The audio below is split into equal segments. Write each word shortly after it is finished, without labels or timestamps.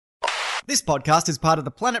This podcast is part of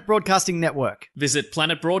the Planet Broadcasting Network. Visit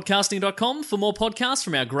planetbroadcasting.com for more podcasts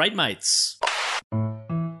from our great mates.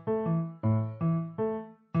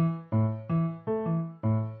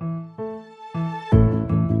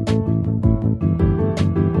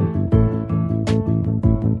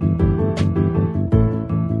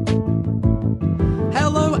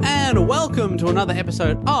 Hello and welcome to another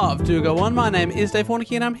episode of Do Go On. My name is Dave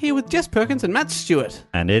Warnicky and I'm here with Jess Perkins and Matt Stewart.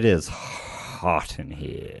 And it is hot in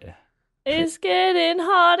here. It's getting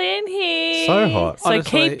hot in here. So hot. So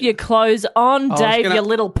Honestly, keep your clothes on, Dave, you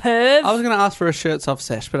little perv. I was going to ask for a shirts off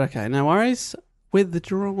sesh, but okay, no worries.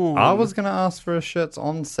 Withdrawn. I was going to ask for a shirts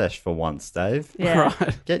on sesh for once, Dave. Yeah.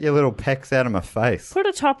 Right. Get your little pecs out of my face. Put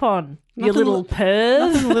a top on, you Nothing little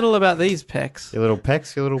perv. Nothing little about these pecs. Your little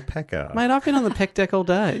pecs, your little pecker. Mate, I've been on the pec deck all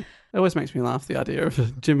day. It always makes me laugh, the idea of a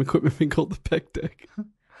gym equipment being called the pec deck.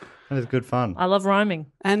 That is good fun. I love rhyming.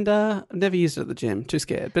 And I've never used it at the gym. Too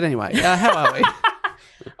scared. But anyway, how are we?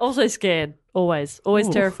 Also scared, always. Always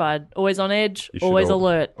Ooh. terrified, always on edge, You should always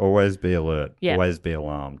alert. Always be alert. Yeah. Always be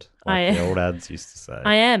alarmed. Like I the am. old ads used to say.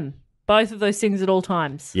 I am. Both of those things at all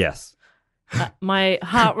times. Yes. My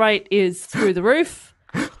heart rate is through the roof.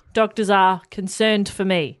 Doctors are concerned for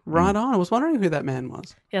me. Right on. I was wondering who that man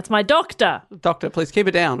was. That's my doctor. Doctor, please keep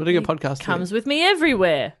it down. We're doing a podcast here. Comes with me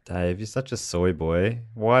everywhere. Dave, you're such a soy boy.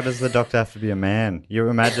 Why does the doctor have to be a man? Your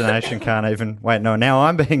imagination can't even... Wait, no, now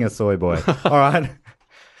I'm being a soy boy. All right.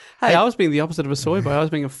 Hey, I was being the opposite of a soy boy. I was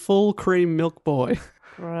being a full cream milk boy.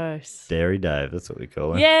 Gross. Dairy Dave, that's what we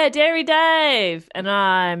call him. Yeah, Dairy Dave. And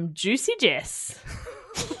I'm Juicy Jess.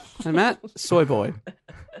 And Matt, soy boy.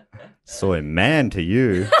 Soy man to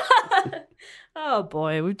you. Oh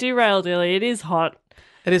boy, we've derailed early. It is hot.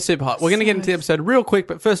 It is super hot. We're going to get into the episode real quick,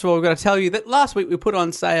 but first of all, we've got to tell you that last week we put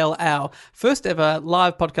on sale our first ever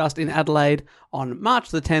live podcast in Adelaide on March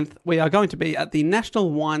the 10th. We are going to be at the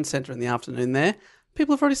National Wine Centre in the afternoon there.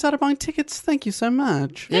 People have already started buying tickets. Thank you so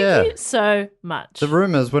much. Yeah. Thank you so much. The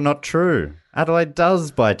rumours were not true. Adelaide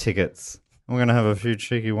does buy tickets. We're going to have a few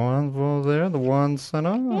cheeky wines while there. The wine centre.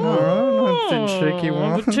 All right. A few cheeky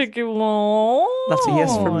wines. Cheeky wine. That's a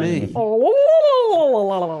yes from me.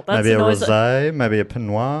 That's Maybe a noise- rosé, maybe a Pinot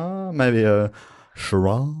Noir, maybe a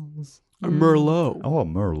Shiraz. A Merlot. Oh, a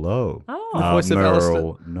Merlot. Oh. The voice of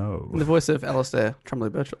Alistair. No. In the voice of Alistair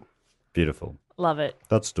Tremblay-Birchall. Beautiful. Love it.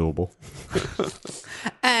 That's doable.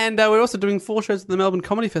 And we're also doing 4 shows at the Melbourne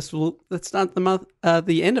Comedy Festival that start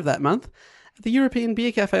the end of that month at the European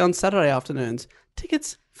Beer Cafe on Saturday afternoons.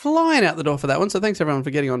 Tickets flying out the door for that one, so thanks everyone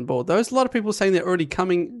for getting on board those. A lot of people saying they're already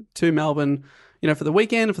coming to Melbourne, for the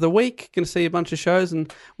weekend, for the week, going to see a bunch of shows,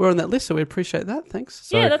 and we're on that list, so we appreciate that. Thanks.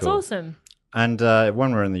 Yeah, that's cool. awesome. And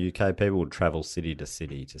when we're in the UK, people will travel city to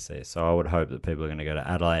city to see. So I would hope that people are going to go to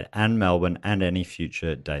Adelaide and Melbourne and any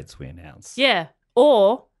future dates we announce. Yeah.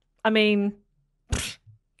 Or, I mean,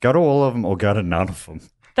 Go to all of them or go to none of them.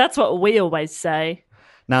 that's what we always say.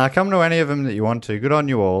 Now, come to any of them that you want to. Good on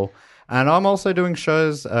you all. And I'm also doing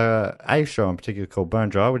shows, a show in particular called Bone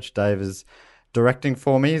Dry, which Dave is directing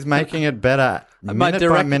for me. He's making it better minute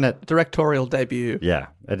by minute. Directorial debut. Yeah,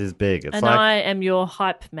 it is big. It's And like, I am your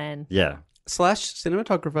hype man. yeah, /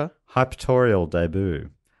 cinematographer. hyptorial debut.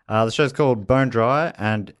 The show's called Bone Dry,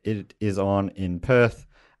 and it is on in Perth,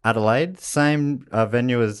 Adelaide. Same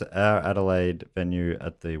venue as our Adelaide venue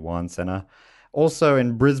at the Wine Centre. Also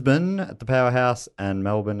in Brisbane at the Powerhouse and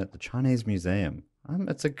Melbourne at the Chinese Museum.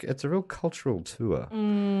 It's a real cultural tour.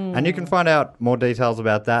 And you can find out more details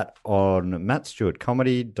about that on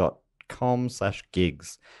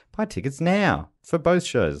mattstewartcomedy.com/gigs. Buy tickets now for both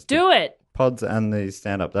shows. Do it. Pods and the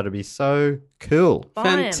stand-up. That'd be so cool. Buy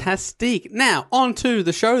 'em. Fantastic. Now, on to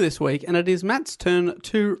the show this week, and it is Matt's turn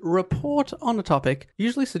to report on a topic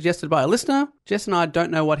usually suggested by a listener. Jess and I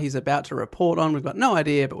don't know what he's about to report on. We've got no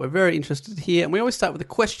idea, but we're very interested here, and we always start with a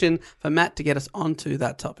question for Matt to get us onto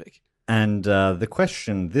that topic. And the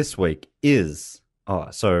question this week is...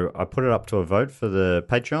 so I put it up to a vote for the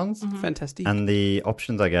Patreons, Fantastic. and the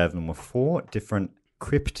options I gave them were 4 different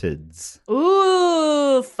cryptids.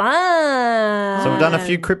 Ooh, fun. So we've done a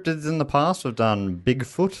few cryptids in the past. We've done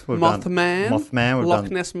Bigfoot. We've done Mothman. We've Loch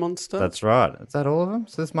done, Ness Monster. That's right. Is that all of them?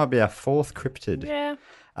 So this might be our 4th cryptid. Yeah.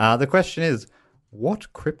 The question is,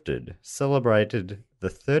 what cryptid celebrated the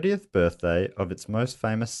 30th birthday of its most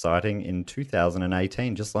famous sighting in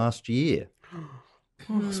 2018, just last year?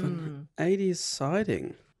 Oh, so 80s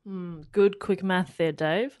sighting. Good quick math there,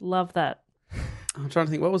 Dave. Love that. I'm trying to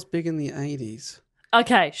think, what was big in the 80s?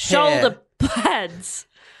 Okay, shoulder pads.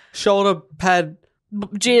 Shoulder pad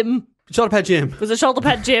Jim. Shoulder pad Jim. Was it shoulder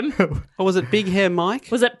pad Jim? Or was it big hair Mike?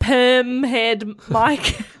 Was it perm head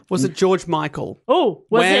Mike? Was it George Michael? Oh,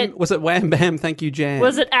 Was it Wham Bam? Thank you, Jan.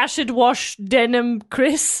 was it Acid Wash Denim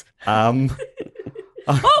Chris?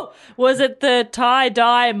 Oh, was it the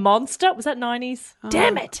tie-dye monster? Was that 90s?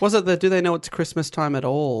 Damn it. Was it the Do They Know It's Christmas Time at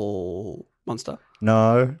All monster?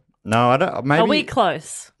 No, I don't. Maybe Are we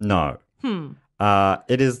close? no.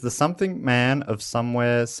 It is the something man of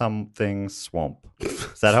somewhere something swamp.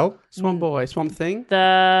 Does that help? Swamp Boy, Swamp Thing?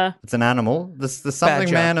 It's an animal. The something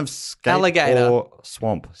Badger. man of Scape Alligator. or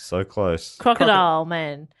swamp. So close. Crocodile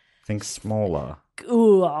Man. Think smaller.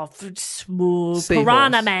 Ooh, small. Seahorse.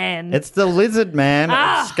 Piranha Man. It's the lizard man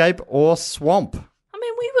of Scape or swamp. I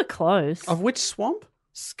mean, we were close. Of which swamp?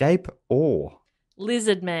 Scape or.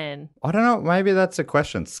 Lizard Man. I don't know. Maybe that's a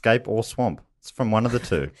question. Scape or swamp. It's from one of the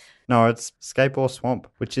two. No, it's Scape or swamp,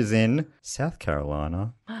 which is in South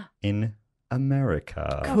Carolina in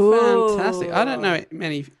America. Cool. Fantastic. I don't know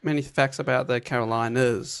many facts about the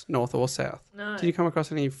Carolinas, north or south. No. Did you come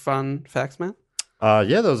across any fun facts, man?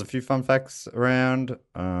 Yeah, there was a few fun facts around.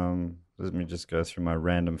 Let me just go through my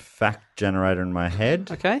random fact generator in my head.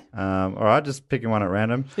 Okay. All right, just picking one at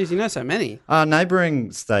random. Jeez, you know so many.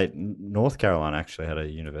 Neighboring state, North Carolina, actually had a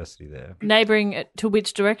university there. Neighbouring to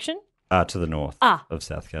which direction? To the north Ah. of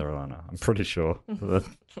South Carolina. I'm pretty sure. That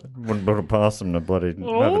wouldn't put it past them to bloody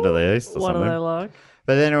over to the east or What something. are they like?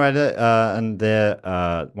 But anyway, and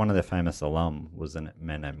one of their famous alum was a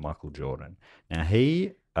man named Michael Jordan. Now,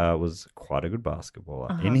 he was quite a good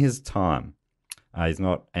basketballer in his time. He's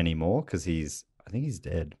not anymore because I think he's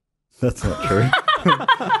dead. That's not true.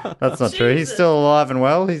 That's not true. He's still alive and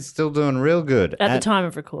well. He's still doing real good. At the time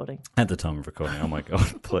of recording. At the time of recording. Oh, my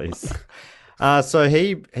God, please. So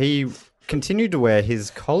he continued to wear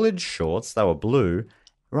his college shorts, they were blue,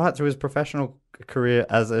 right through his professional career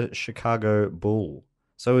as a Chicago Bull.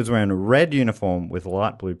 So he was wearing a red uniform with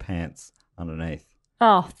light blue pants underneath.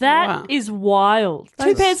 Oh, that is Wow. wild.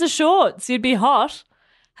 Two pairs of shorts. You'd be hot.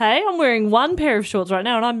 Hey, I'm wearing one pair of shorts right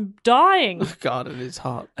now and I'm dying. God, it is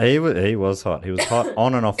hot. He was hot. He was hot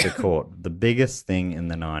on and off the court. The biggest thing in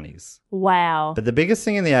the 90s. Wow. But the biggest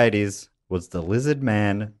thing in the 80s was the lizard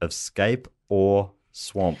man of Scape or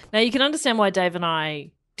swamp. Now, you can understand why Dave and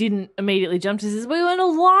I didn't immediately jump to this. We weren't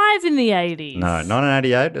alive in the 80s. No,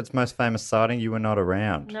 1988, its most famous sighting. You were not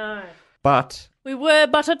around. No. But We were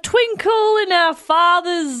but a twinkle in our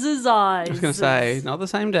father's eyes. I was going to say, not the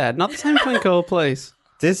same dad. Not the same twinkle, please.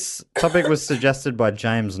 this topic was suggested by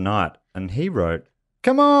James Knight, and he wrote,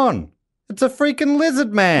 "Come on, it's a freaking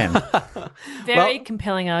lizard man." Very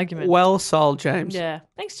compelling argument. Well sold, James. Yeah.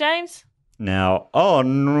 Thanks, James. Now,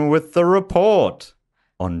 on with the report.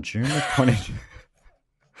 On June the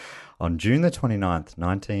 29th,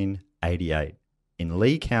 1988, in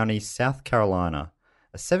Lee County, South Carolina,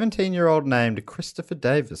 a 17-year-old named Christopher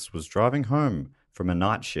Davis was driving home from a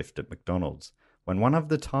night shift at McDonald's when one of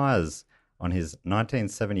the tires on his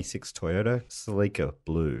 1976 Toyota Celica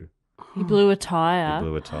blew. He blew a He tyre.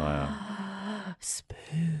 blew a tire.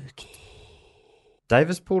 Spooky.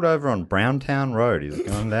 Davis pulled over on Browntown Road. He was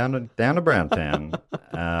going down to Browntown,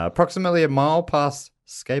 approximately a mile past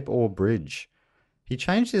Scape Ore Bridge. He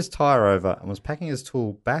changed his tyre over and was packing his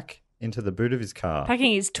tool back into the boot of his car.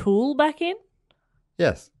 Packing his tool back in?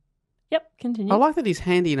 Yes. Yep, continue. I like that he's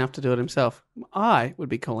handy enough to do it himself. I would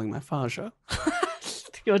be calling my Faja.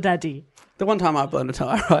 Your daddy. The one time I blown a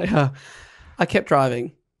tyre, I kept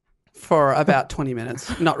driving for about 20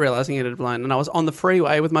 minutes, not realising it had blown. And I was on the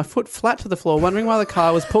freeway with my foot flat to the floor, wondering why the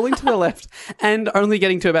car was pulling to the left and only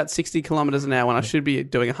getting to about 60 kilometres an hour when I should be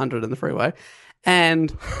doing 100 in the freeway.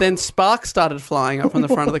 And then sparks started flying up from the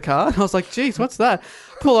front of the car. And I was like, geez, what's that?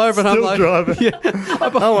 Pull over and I'm like... driving. Yeah.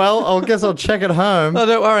 Oh, well, I guess I'll check it home. Oh,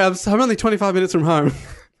 don't worry, I'm only 25 minutes from home.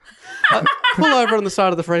 I pull over on the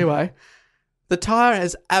side of the freeway. The tyre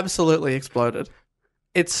has absolutely exploded.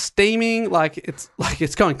 It's steaming like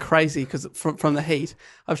it's going crazy because from the heat.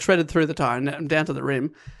 I've shredded through the tyre and I'm down to the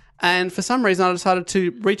rim. And for some reason, I decided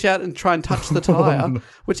to reach out and try and touch the tyre,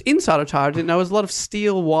 which inside a tyre I didn't know was a lot of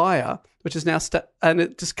steel wire, which is now and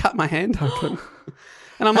it just cut my hand open.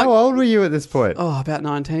 And I'm How like, old were you at this point? oh, about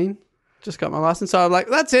 19. Just got my license. So I'm like,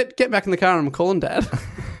 that's it. Get back in the car and I'm calling Dad.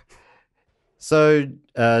 So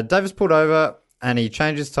Davis pulled over and he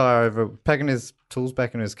changed his tyre over, packing his tools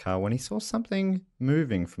back in his car when he saw something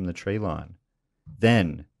moving from the tree line.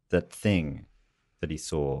 Then that thing that he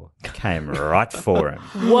saw came right for him.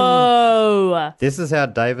 Whoa. This is how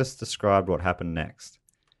Davis described what happened next.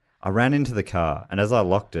 I ran into the car, and as I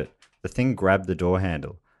locked it, the thing grabbed the door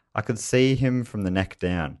handle. I could see him from the neck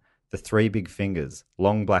down, the 3 big fingers,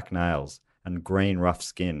 long black nails, and green rough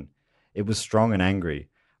skin. It was strong and angry.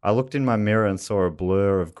 I looked in my mirror and saw a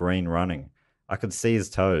blur of green running. I could see his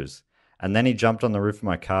toes. And then he jumped on the roof of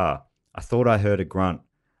my car. I thought I heard a grunt.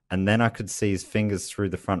 And then I could see his fingers through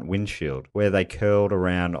the front windshield where they curled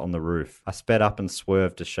around on the roof. I sped up and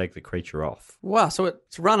swerved to shake the creature off. Wow, so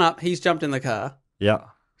it's run up, he's jumped in the car, Yeah.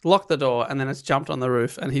 locked the door, and then it's jumped on the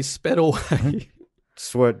roof, and he's sped away.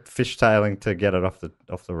 Fishtailing to get it off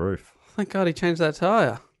the roof. Thank God he changed that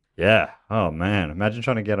tyre. Yeah. Oh, man. Imagine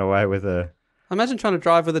trying to get away with a... Imagine trying to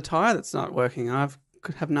drive with a tyre that's not working. I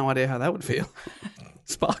could have no idea how that would feel.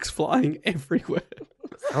 Sparks flying everywhere.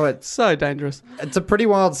 Oh, it's So dangerous. It's a pretty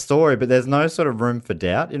wild story, but there's no sort of room for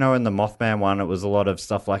doubt. You know, in the Mothman one, it was a lot of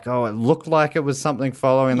stuff like, oh, it looked like it was something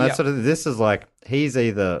following that Yep. sort of. This is like he's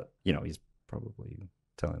either, he's probably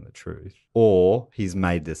telling the truth, or he's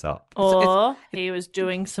made this up. Or he was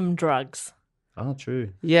doing some drugs. Oh,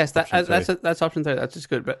 true. Yes, Option that's option 3. That's just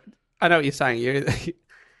good. But I know what you're saying.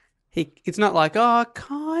 It's not like, oh,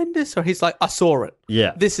 kind of. So he's like, I saw it.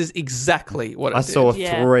 Yeah, This is exactly what it I did. saw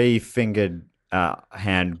Yeah. 3-fingered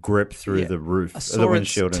hand grip through the roof, I the saw its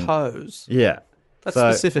windshield, toes. yeah. That's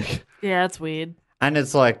So- specific. Yeah, it's weird. And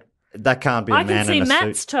it's like that can't be a I man can see in a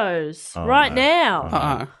Matt's suit. toes Oh, right no. now.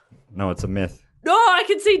 Uh-uh. No, it's a myth. No, I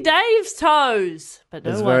can see Dave's toes. But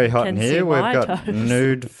no It's one very hot can in see here. We've my got toes.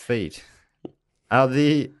 nude feet.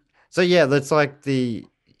 That's like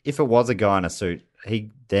if it was a guy in a suit,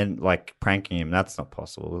 he then like pranking him. That's not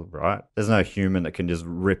possible, right? There's no human that can just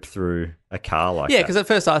rip through a car like Yeah, that. because at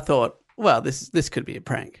first I thought, well, this could be a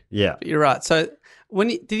prank. Yeah. But you're right. So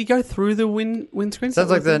did he go through the windscreen? Sounds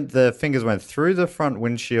like the fingers went through the front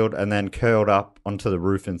windshield and then curled up onto the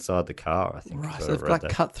roof inside the car, I think. Right, So so I they've read like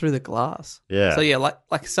that. cut through the glass. Yeah. So yeah,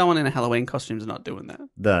 like someone in a Halloween costume is not doing that.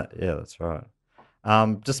 That's right.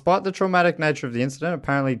 Despite the traumatic nature of the incident,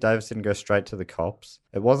 apparently Davis didn't go straight to the cops.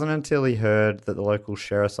 It wasn't until he heard that the local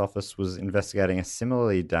sheriff's office was investigating a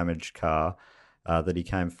similarly damaged car that he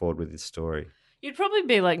came forward with his story. You'd probably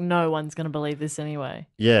be like, no one's going to believe this anyway.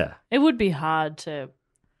 Yeah, It would be hard to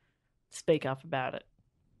speak up about it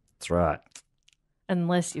that's right.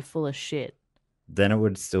 unless you're full of shit. Then it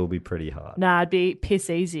would still be pretty hard. Nah, it'd be piss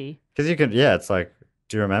easy. Because you could, it's like,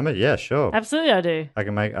 do you remember? Yeah, sure. Absolutely, I do. I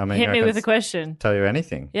can make, Hit I me can with a question. tell you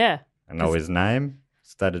anything. Yeah, I know his name,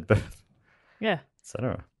 date of birth, yeah.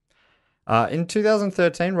 etc. In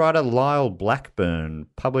 2013, writer Lyle Blackburn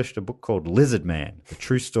published a book called Lizard Man, The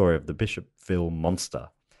True Story of the Bishopville Monster,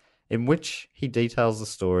 in which he details the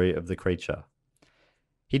story of the creature.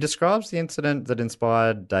 He describes the incident that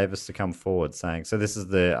inspired Davis to come forward, saying, so this is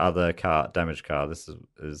the other damaged car. This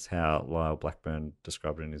is how Lyle Blackburn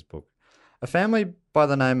described it in his book. A family by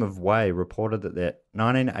the name of Way reported that their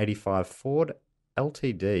 1985 Ford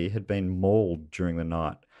LTD had been mauled during the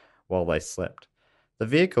night while they slept. The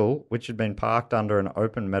vehicle, which had been parked under an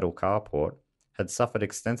open metal carport, had suffered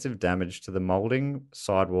extensive damage to the moulding,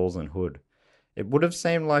 sidewalls and hood. It would have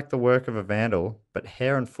seemed like the work of a vandal, but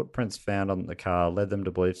hair and footprints found on the car led them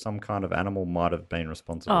to believe some kind of animal might have been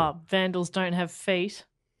responsible. Oh, vandals don't have feet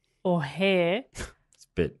or hair. It's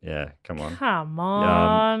a bit, come on. Come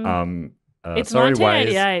on. It's sorry, Waze,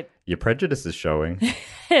 1988. your prejudice is showing.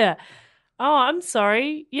 Yeah. Oh, I'm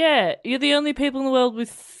sorry. Yeah, you're the only people in the world with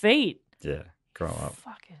feet. Yeah, grow up.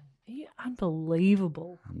 Fucking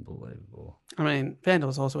unbelievable. Unbelievable. I mean,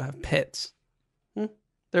 vandals also have pets.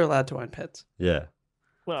 They're allowed to own pets. Yeah.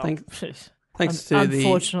 Well, Thanks to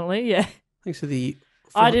unfortunately, yeah. Thanks to the.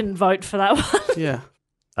 I didn't vote for that one.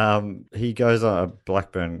 Yeah. He goes on,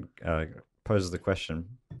 Blackburn poses the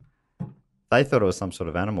question. They thought it was some sort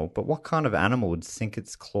of animal, but what kind of animal would sink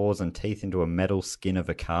its claws and teeth into a metal skin of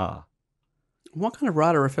a car? What kind of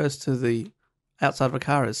writer refers to the outside of a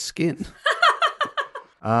car as skin?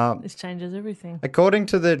 This changes everything. According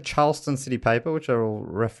to the Charleston City Paper, which I will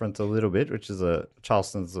reference a little bit, which is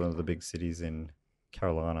Charleston's one of the big cities in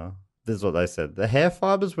Carolina, this is what they said. The hair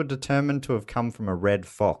fibers were determined to have come from a red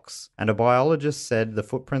fox, and a biologist said the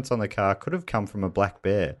footprints on the car could have come from a black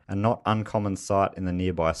bear, a not uncommon sight in the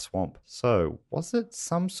nearby swamp. So, was it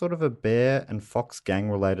some sort of a bear and fox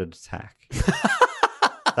gang-related attack?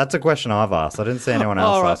 That's a question I've asked. I didn't see anyone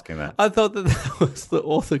else asking that. I thought that was the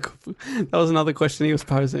author. That was another question he was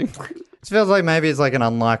posing. It feels like maybe it's like an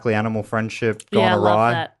unlikely animal friendship gone Yeah, I love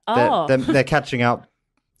awry. that. Oh. They're catching up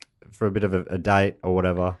for a bit of a date or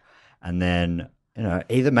whatever, and then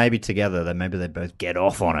either maybe together, maybe they both get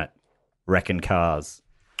off on it, wrecking cars.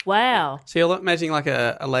 Wow. So you're imagining like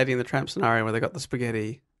a Lady in the Tramp scenario where they got the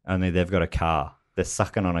spaghetti. Only they've got a car. They're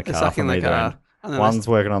sucking on a They're car sucking from the either car, end. and then One's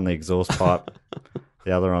working on the exhaust pipe,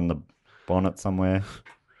 the other on the bonnet somewhere,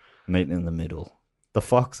 meeting in the middle. The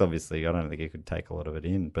fox, obviously, I don't think he could take a lot of it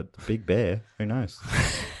in, but the big bear, who knows?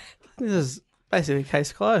 There's Basically,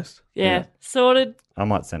 case closed. Yeah. Sorted. I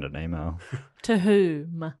might send an email. To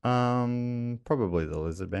whom? Probably the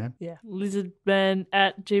Lizard Man. Yeah.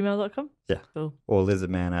 Lizardman@gmail.com. Yeah. Cool. Or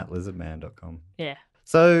lizardman@lizardman.com. Yeah.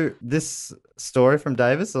 So this story from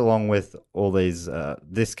Davis, along with all these,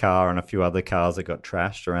 this car and a few other cars that got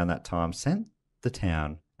trashed around that time, sent the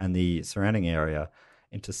town and the surrounding area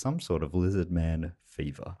into some sort of lizard man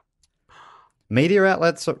fever. Media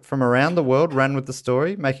outlets from around the world ran with the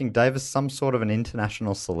story, making Davis some sort of an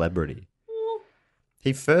international celebrity.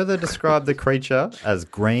 He further described the creature as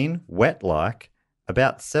green, wet-like,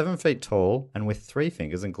 about 7 feet tall, and with 3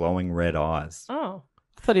 fingers and glowing red eyes. Oh.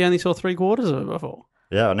 I thought he only saw 3/4 of it before.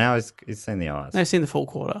 Yeah, now he's seen the eyes. No, he's seen the full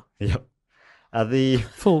quarter. Yep. The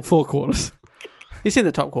Full 4 quarters. He's seen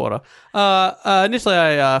the top quarter. Initially,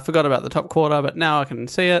 I forgot about the top quarter, but now I can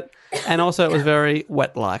see it. And also, it was very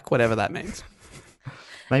wet-like, whatever that means.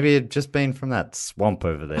 Maybe it'd just been from that swamp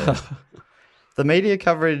over there. The media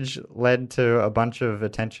coverage led to a bunch of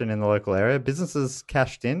attention in the local area. Businesses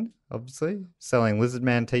cashed in, obviously, selling Lizard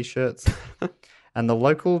Man t-shirts. And the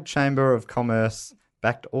local Chamber of Commerce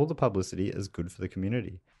backed all the publicity as good for the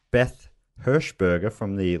community. Beth Hirschberger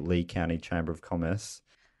from the Lee County Chamber of Commerce.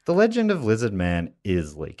 The legend of Lizard Man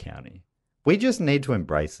is Lee County. We just need to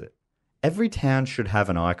embrace it. Every town should have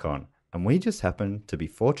an icon, and we just happen to be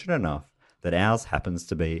fortunate enough that ours happens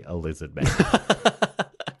to be a lizard man.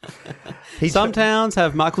 Some towns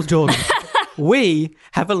have Michael Jordan. We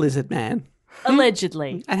have a lizard man.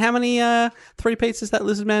 Allegedly. And how many 3-peats has that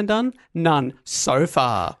lizard man done? None so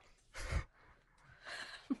far.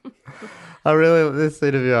 This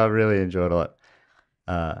interview I really enjoyed a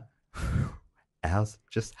lot. Ours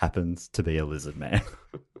just happens to be a lizard man.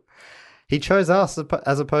 He chose us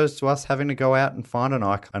as opposed to us having to go out and find an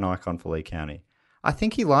icon for Lee County. I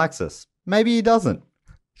think he likes us. Maybe he doesn't.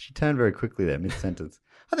 She turned very quickly there, mid-sentence.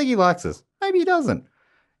 I think he likes us. Maybe he doesn't.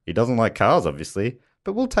 He doesn't like cars, obviously,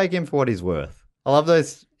 but we'll take him for what he's worth. I love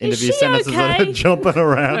those interview she sentences that okay? are jumping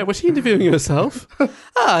around. Wait, was she interviewing herself?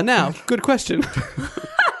 Now, good question.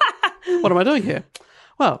 What am I doing here?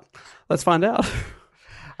 Well, let's find out.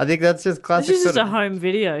 I think that's just classic. This is just sort a of, home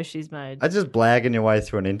video she's made. I just blagging your way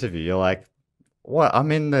through an interview. You're like, what?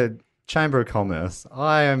 I'm in the Chamber of Commerce.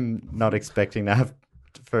 I am not expecting to have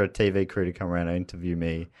for a TV crew to come around and interview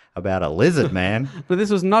me about a lizard man. But this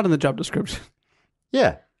was not in the job description.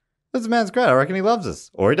 Yeah. Lizard man's great. I reckon he loves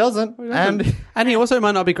us. Or he doesn't. And he also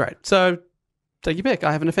might not be great. So take your pick.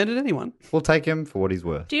 I haven't offended anyone. We'll take him for what he's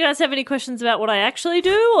worth. Do you guys have any questions about what I actually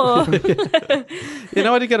do? Or You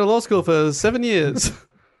know, I did go to law school for 7 years.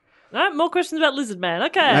 no, more questions about Lizard Man.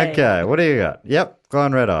 Okay. Okay, what do you got? Yep,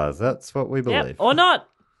 glowing red eyes. That's what we believe. Yep. Or not.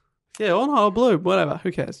 Yeah, or not, or blue, whatever.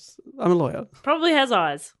 Who cares? I'm a lawyer. Probably has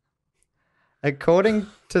eyes. According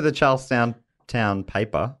to the Charleston Town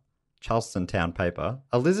paper,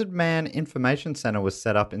 a Lizard Man information centre was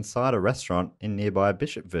set up inside a restaurant in nearby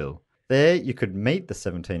Bishopville. There, you could meet the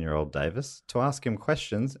 17-year-old Davis to ask him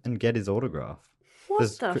questions and get his autograph. What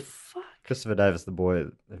There's the fuck? Christopher Davis, the boy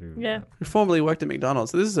who... Yeah. Who formerly worked at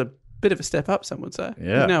McDonald's. So this is a bit of a step up, some would say.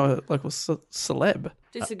 Yeah. He's now a local celeb.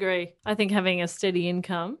 Disagree. I think having a steady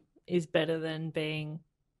income is better than being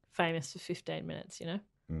famous for 15 minutes, you know?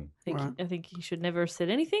 Mm. I think he should never have said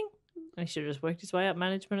anything. He should have just worked his way up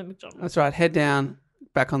management at McDonald's. That's right. Head down,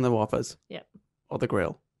 back on the Whoppers. Yep. Or the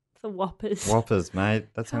grill. The Whoppers. Whoppers, mate.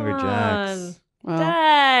 That's Come Hungry Jacks. on. Well,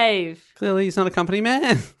 Dave. clearly he's not a company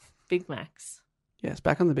man. Big Macs. Yes,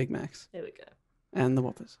 back on the Big Macs. There we go. And the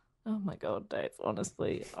Whoppers. Oh my God, Dave.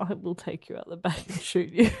 Honestly, I will take you out the back and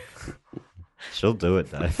shoot you. She'll do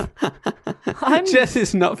it, Dave. Jess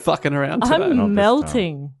is not fucking around today. Not this I'm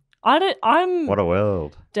melting. I'm What a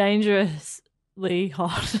world. dangerously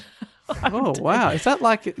hot. Oh, wow. Is that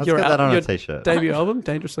like Let's your, get that on your a t-shirt. debut album,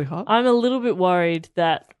 Dangerously Hot? I'm a little bit worried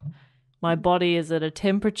that my body is at a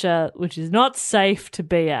temperature which is not safe to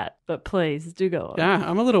be at. But please, do go on. Yeah,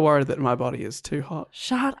 I'm a little worried that my body is too hot.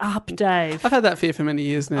 Shut up, Dave. I've had that fear for many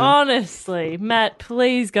years now. Honestly, Matt,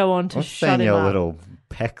 please go on to I've shut seen him your up. little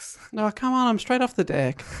pecs. No, come on. I'm straight off the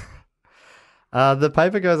deck. The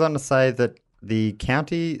paper goes on to say that the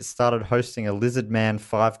county started hosting a Lizard Man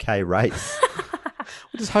 5K race.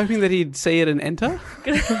 We're just hoping that he'd see it and enter.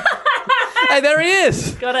 Hey, there he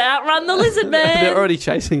is. Got to outrun the lizard man. They're already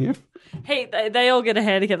chasing him. Hey, they all get a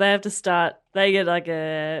handicap. They have to start. They get like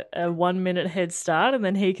a 1 minute head start, and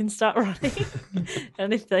then he can start running.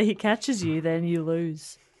 And if he catches you, then you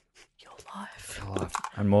lose your life.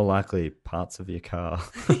 And more likely, parts of your car.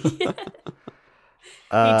 He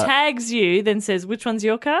tags you, then says, which one's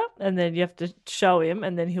your car? And then you have to show him,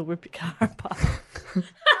 and then he'll rip your car apart.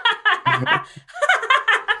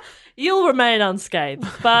 You'll remain unscathed,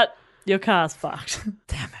 but Your car's fucked.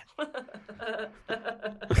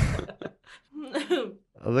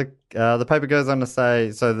 The paper goes on to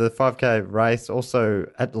say, so the 5K race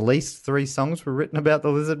also, at least 3 songs were written about the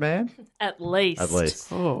lizard man. At least. At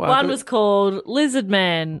least. Oh, wow. One was called Lizard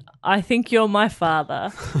Man, I Think You're My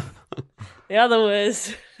Father. The other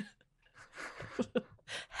was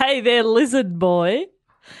Hey There, Lizard Boy.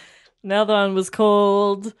 Another one was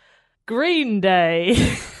called Green Day.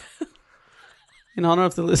 In honor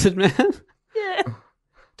of the lizard man. Yeah.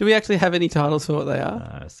 Do we actually have any titles for what they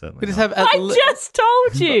are? No, certainly We just not. have I just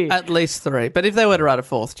told you. at least 3. But if they were to write a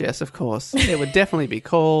 4th, Jess, of course, it would definitely be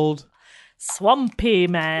called Swampy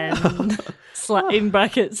Man. In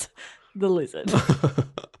brackets, the lizard.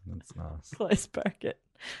 That's nice. Close bracket.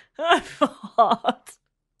 I'm hot.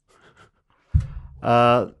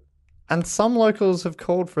 And some locals have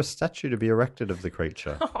called for a statue to be erected of the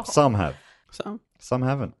creature. Some have. Some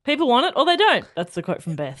haven't. People want it or they don't. That's the quote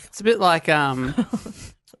from Beth. It's a bit like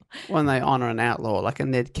when they honour an outlaw, like a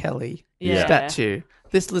Ned Kelly Yeah. statue.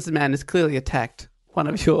 This lizard man has clearly attacked one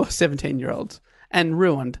of your 17-year-olds and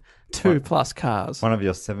ruined 2+ cars. One of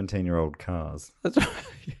your 17-year-old cars. That's right.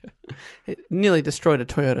 Yeah. It nearly destroyed a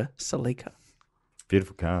Toyota Celica.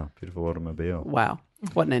 Beautiful car. Beautiful automobile. Wow.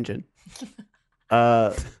 What an engine.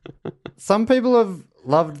 Some people have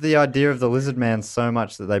loved the idea of the lizard man so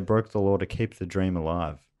much that they broke the law to keep the dream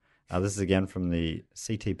alive. This is again from the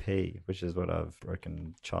CTP, which is what I've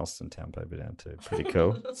broken Charleston Town paper down to. Pretty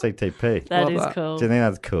cool. CTP. That Love is that. cool. Do you think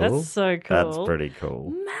that's cool? That's so cool. That's pretty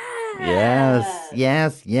cool.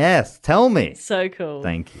 Yes. Tell me. So cool.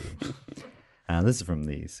 Thank you. This is from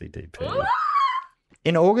the CTP.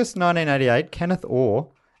 In August 1988, Kenneth Orr,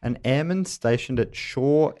 an airman stationed at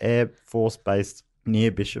Shaw Air Force Base near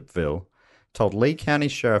Bishopville, told Lee County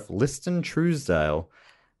Sheriff Liston Truesdale.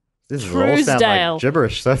 This is all sound Truesdale. like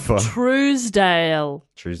gibberish so far. Truesdale.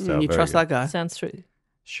 Truesdale. You very trust good. that guy? Sounds true.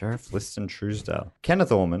 Sheriff Liston Truesdale.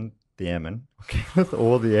 Kenneth Orman, the airman. Kenneth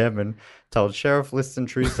Orr, the airman, told Sheriff Liston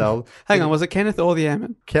Truesdale. Hang on, was it Kenneth or the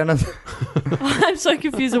airman? Kenneth. I'm so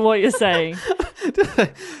confused with what you're saying.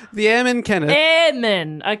 The airman Kenneth.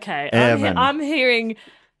 Airman. Okay. Airman. I'm hearing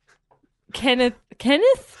Kenneth.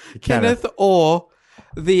 Kenneth? Kenneth or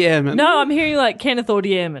the airman. No, I'm hearing like Kenneth or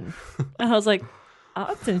the Airman. And I was like, oh,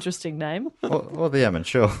 that's an interesting name. Or the airman,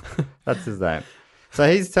 sure. That's his name. So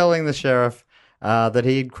he's telling the sheriff that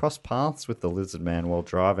he'd crossed paths with the lizard man while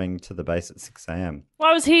driving to the base at 6 a.m.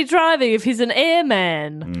 Why was he driving if he's an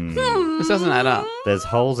airman? This doesn't add up. There's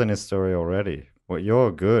holes in his story already. Well,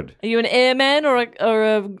 you're good. Are you an airman or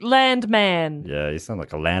a landman? Yeah, you sound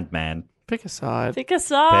like a landman. Pick a side. Pick a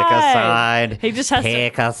side. Pick a side. He just has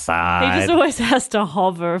Pick a to. side. He just always has to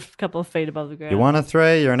hover a couple of feet above the ground. You're one of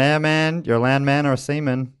 3. You're an airman, you're a landman, or a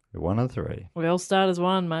seaman. You're one of 3. We all start as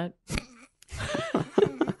one, mate.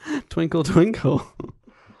 Twinkle, twinkle.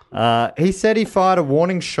 He said he fired a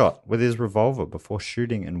warning shot with his revolver before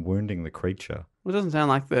shooting and wounding the creature. Well, it doesn't sound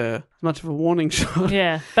like much of a warning shot.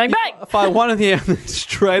 Yeah. Bang, bang. If I one of the airmen,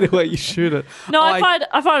 straight away you shoot it. No,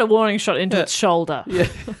 I fired a warning shot into its shoulder. Yeah.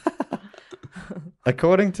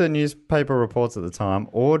 According to newspaper reports at the time,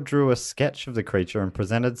 Orr drew a sketch of the creature and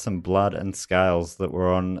presented some blood and scales that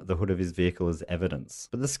were on the hood of his vehicle as evidence.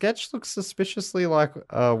 But the sketch looks suspiciously like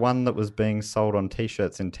one that was being sold on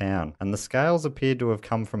T-shirts in town, and the scales appeared to have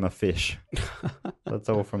come from a fish. That's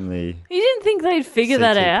all from the You didn't think they'd figure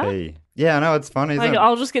that out? CTP. Yeah, I know, it's funny, isn't Like, it?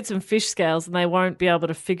 I'll just get some fish scales and they won't be able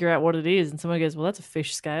to figure out what it is. And someone goes, well, that's a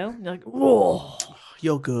fish scale. And you're like, whoa,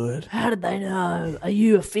 You're good. how did they know? Are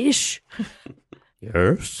you a fish?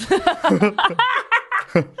 Yes. I'm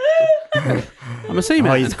a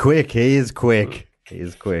seaman. Oh, he's quick. He is quick.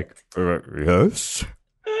 Yes.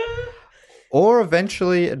 Orr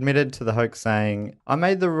eventually admitted to the hoax, saying, I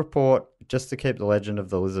made the report just to keep the legend of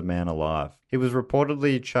the lizard man alive. He was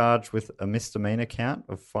reportedly charged with a misdemeanor count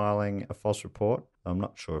of filing a false report. I'm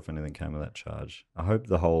not sure if anything came of that charge. I hope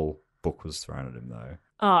the whole book was thrown at him, though.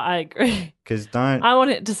 Oh, I agree. Because don't... I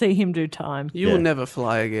wanted to see him do time. You Yeah. will never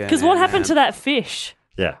fly again. Because what happened to that fish?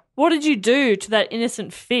 Yeah. What did you do to that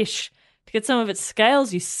innocent fish to get some of its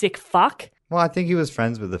scales, you sick fuck? Well, I think he was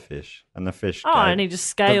friends with the fish, and the fish... Oh, and he just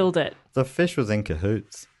scaled it. The fish was in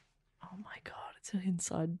cahoots. Oh my God, it's an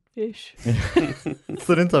inside fish. It's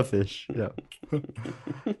an inside fish, yeah.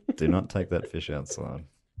 Do not take that fish outside.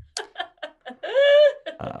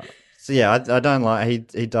 So yeah, I don't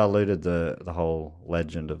like he diluted the whole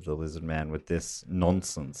legend of the lizard man with this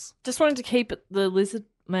nonsense. Just wanted to keep the lizard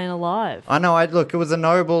man alive. I know. Look, it was a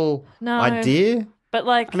noble idea. But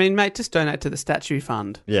like, I mean, mate, just donate to the statue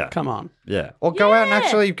fund. Yeah. Come on. Yeah, or go out and Yeah.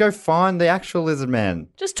 actually go find the actual lizard man.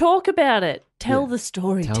 just talk about it. Tell Yeah. the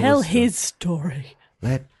story. Tell Tell the story. his story.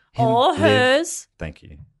 Let Or live. hers. Thank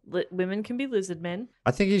you. Women can be lizard men.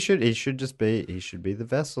 I think he should just be the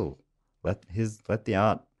vessel. Let the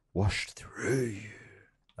art wash through you.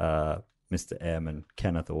 Mr. Airman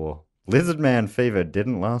Kenneth Orr. Lizard Man fever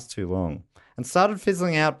didn't last too long and started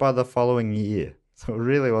fizzling out by the following year. So it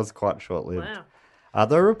really was quite short-lived. Wow.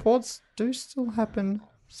 Though reports do still happen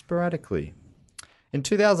sporadically. In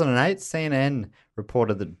 2008, CNN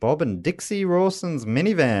reported that Bob and Dixie Rawson's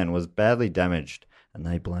minivan was badly damaged, and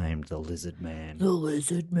they blamed the Lizard Man. The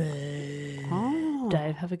lizard man. Oh.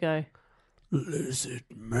 Dave, have a go. Lizard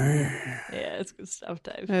man. Yeah, it's good stuff,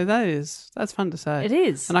 Dave. Yeah, that's fun to say. It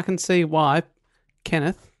is. And I can see why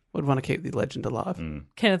Kenneth would want to keep the legend alive.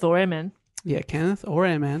 Kenneth or Airman. Yeah, Kenneth or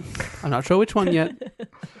Airman. I'm not sure which one yet.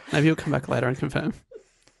 Maybe he'll come back later and confirm.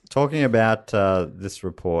 Talking about this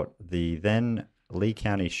report, the then Lee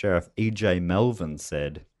County Sheriff E.J. Melvin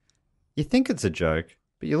said, "You think it's a joke,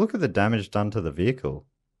 but you look at the damage done to the vehicle.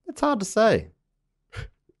 It's hard to say."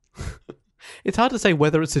 It's hard to say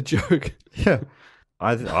whether it's a joke. Yeah.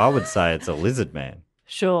 I would say it's a Lizard Man.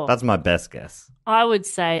 Sure. That's my best guess. I would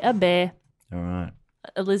say a bear. All right.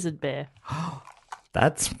 A lizard bear.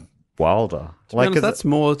 That's wilder. To be honest, that's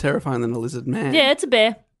more terrifying than a lizard man. Yeah, it's a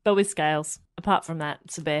bear, but with scales. Apart from that,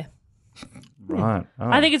 it's a bear. right. Oh.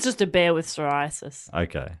 I think it's just a bear with psoriasis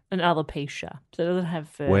Okay. and alopecia. So it doesn't have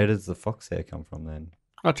fur. Where does the fox hair come from then?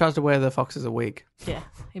 I tries to wear the fox as a wig. Yeah,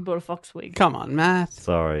 he bought a fox wig. Come on, Matt.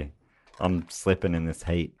 Sorry. I'm slipping in this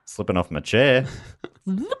heat. Slipping off my chair.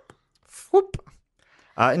 Whoop.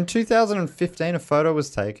 In 2015, a photo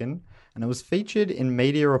was taken and it was featured in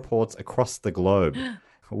media reports across the globe.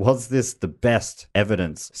 Was this the best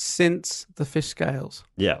evidence? Since the fish scales.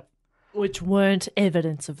 Yeah. Which weren't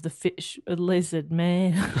evidence of the fish, a lizard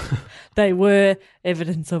man. They were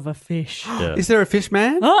evidence of a fish. Yeah. Is there a fish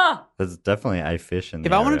man? Ah! There's definitely a fish in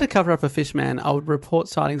there. If I wanted to cover up a fish man, I would report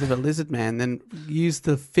sightings of a lizard man, then use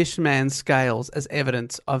the fish man scales as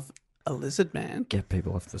evidence of a lizard man. get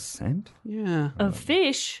people off the scent. Yeah. A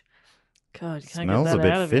fish? God, can't Smells get a that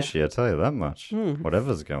bit out of fishy, I tell you that much.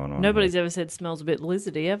 Whatever's going on. Nobody's ever said smells a bit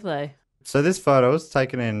lizardy, have they? So this photo was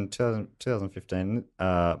taken in 2015.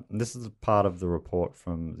 This is part of the report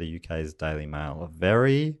from the UK's Daily Mail, a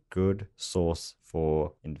very good source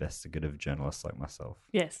for investigative journalists like myself.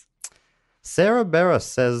 Yes. Sarah Berra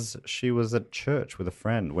says she was at church with a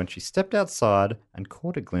friend when she stepped outside and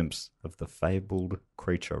caught a glimpse of the fabled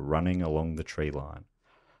creature running along the tree line.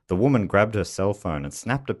 The woman grabbed her cell phone and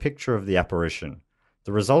snapped a picture of the apparition.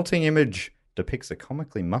 The resulting image depicts a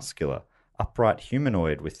comically muscular, upright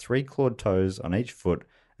humanoid with 3 clawed toes on each foot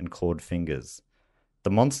and clawed fingers. The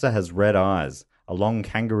monster has red eyes, a long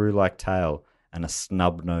kangaroo-like tail, and a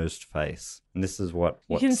snub-nosed face. And this is what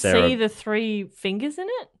You can Sarah... see the 3 fingers in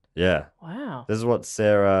it? Yeah. Wow. This is what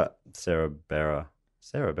Sarah Berra,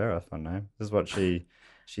 fun name. This is what she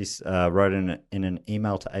wrote in an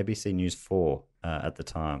email to ABC News 4 at the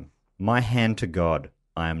time. "My hand to God,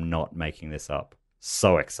 I am not making this up.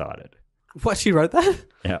 So excited." What, she wrote that?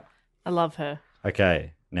 Yeah. I love her.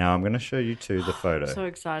 Okay, now I'm going to show you two the photo. So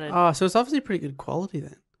excited. Oh, so it's obviously pretty good quality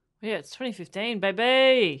then. Yeah, it's 2015,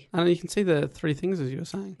 baby. And you can see the 3 things as you were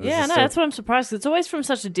saying. This Yeah, is no, so- that's what I'm surprised. It's always from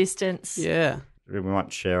such a distance. Yeah. We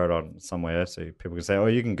might share it on somewhere so people can say, "Oh,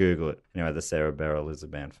 you can Google it." Anyway, the Sarah Berra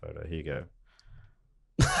Lizard Man photo. Here you go.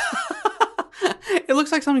 It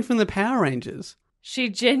looks like something from the Power Rangers. She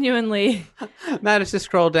genuinely... Matt has just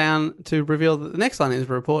scrolled down to reveal that the next line in his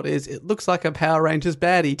report is, "It looks like a Power Rangers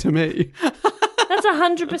baddie to me." That's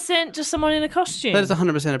 100% just someone in a costume. That is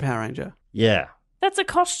 100% a Power Ranger. Yeah. That's a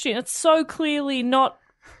costume. It's so clearly not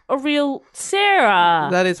a real Sarah.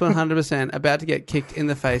 That is 100% about to get kicked in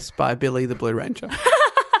the face by Billy the Blue Ranger.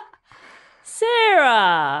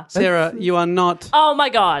 Sarah. Sarah, you are not Oh my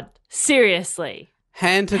God. Seriously.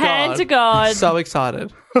 hand to God. Hand to God. So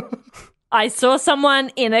excited. I saw someone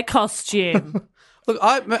in a costume. Look,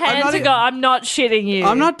 I'm Hand not, to God. I'm not shitting you.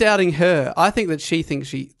 I'm not doubting her. I think that she thinks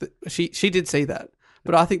she did see that.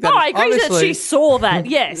 But I think that No, I agree that obviously- she saw that.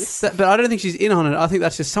 Yes. but I don't think she's in on it. I think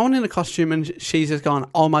that's just someone in a costume and she's just gone,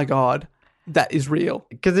 "Oh my God, that is real."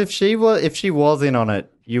 Because if she was in on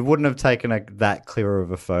it, you wouldn't have taken that clearer of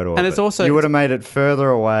a photo. And of it's it. also- you would have made it further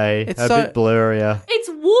away, It's a so- bit blurrier. It's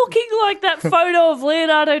walking like that photo of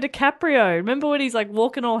Leonardo DiCaprio. Remember when he's like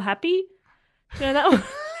walking all happy? You know that one?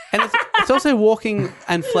 And it's also walking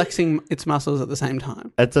and flexing its muscles at the same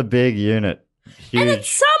time. It's a big unit, And at huge.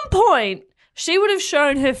 some point, she would have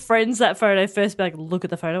shown her friends that photo first, be like, "Look at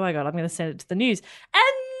the photo I got. I'm going to send it to the news." And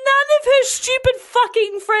none of her stupid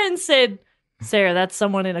fucking friends said, Sarah, that's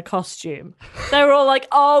someone in a costume. They were all like,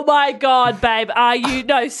 oh my God, babe, are you?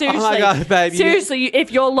 No, seriously. Oh my God, babe. Seriously,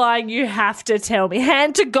 if you're lying, you have to tell me.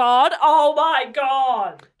 Hand to God. Oh my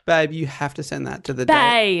God. Babe, you have to send that to the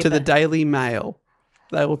Babe. to the Daily Mail.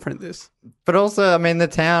 They will print this. But also, I mean, the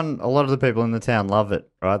town. A lot of the people in the town love it,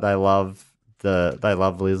 right? They love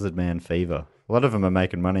Lizard Man fever. A lot of them are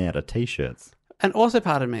making money out of t-shirts. And also,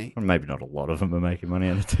 pardon me, Well, maybe not a lot of them are making money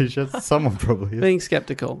out of t-shirts. Someone probably is. being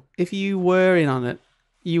skeptical. If you were in on it,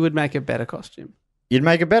 you would make a better costume, You'd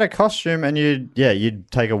make a better costume, and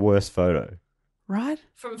you'd take a worse photo. right?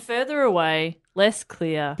 From further away, less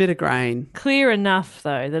clear. Bit of grain. Clear enough,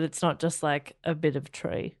 though, that it's not just like a bit of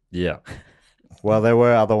tree. Yeah. Well, there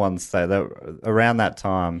were other ones that around that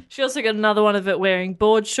time. She also got another one of it wearing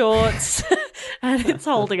board shorts, and it's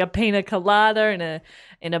holding a pina colada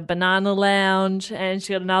in a banana lounge, and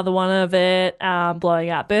she got another one of it blowing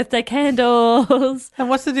out birthday candles. And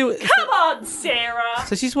what's the deal? Come on, Sarah.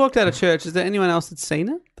 So she's walked out of church. Is there anyone else that's seen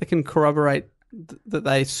it that can corroborate that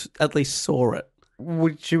they at least saw it?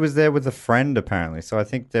 She was there with a friend, apparently. So I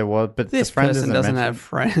think there was, but This the friend person isn't doesn't mentioned. have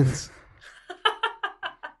friends.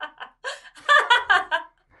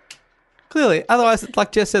 Clearly. Otherwise,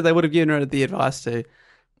 like Jess said, they would have given her the advice to.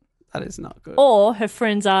 That is not good. Or her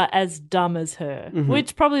friends are as dumb as her,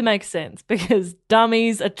 which probably makes sense because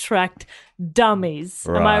dummies attract dummies.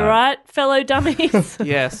 Am I Right. right, fellow dummies?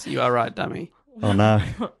 Yes, you are right, dummy. Oh no.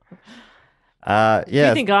 Yeah.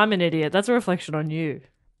 You think I'm an idiot? That's a reflection on you.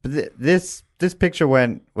 But this picture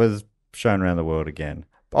was shown around the world again.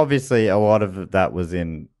 Obviously, a lot of that was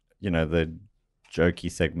in the jokey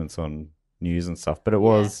segments on news and stuff. But it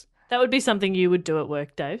was That would be something you would do at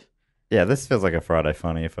work, Dave. this feels like a Friday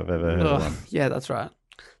funny if I've ever heard of one. Yeah, that's right.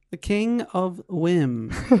 The king of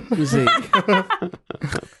whim. Zeke.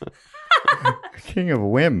 King of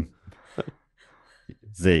Whim.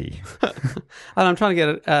 Z. And I'm trying to get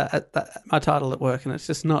it at my title at work, and it's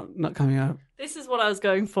just not coming up. This is what I was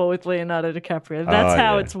going for with Leonardo DiCaprio. That's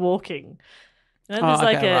how yeah. it's walking. You know, Oh, there's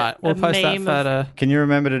like okay, right. We'll a post that meme of- photo. Can you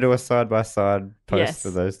remember to do a side-by-side post Yes. for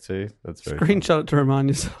those two? That's very funny. Screenshot it to remind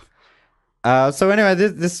yourself. So anyway,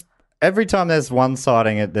 this every time there's one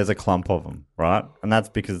sighting, there's a clump of them, right? And that's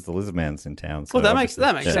because the lizard man's in town. So Well, that makes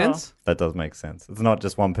obviously- sense. That does make sense. It's not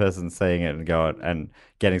just one person seeing it and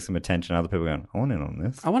getting some attention. Other people going, I want in on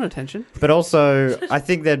this. I want attention. But also, I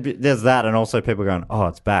think there's that, and also people going, oh,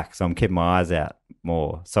 it's back. So I'm keeping my eyes out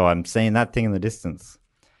more. So I'm seeing that thing in the distance.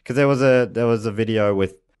 Because there was a video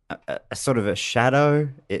with a sort of a shadow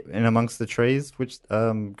in amongst the trees, which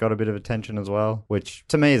got a bit of attention as well. Which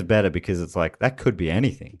to me is better because it's like that could be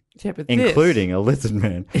anything. Yeah, but Including a lizard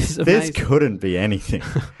man. is This amazing. couldn't be anything.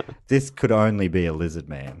 This could only be a lizard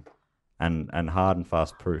man, and hard and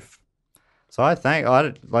fast proof. So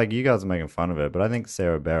like you guys are making fun of it, but I think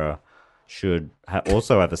Sarah Berra should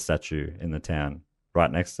also have a statue in the town right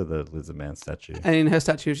next to the lizard man statue. And in her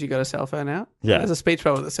statue, she got a cell phone out. Yeah. There's a speech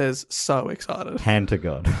bubble that says, so excited. Hand to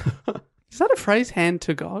God. Is that a phrase, hand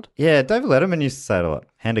to God? Yeah, David Letterman used to say it a lot.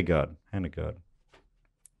 Hand to God. Hand to God.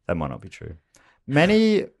 That might not be true.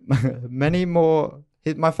 Many more.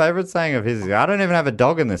 My favorite saying of his is, I don't even have a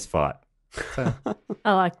dog in this fight. So,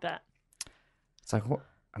 I like that. it's like, what?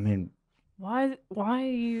 I mean, Why are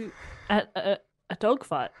you at a dog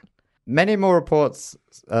fight? many more reports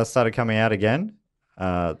started coming out again.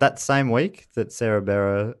 That same week that Sarah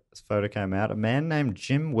Berra's photo came out, a man named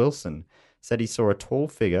Jim Wilson said he saw a tall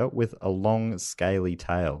figure with a long, scaly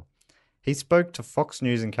tail. He spoke to Fox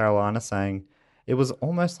News in Carolina saying, it was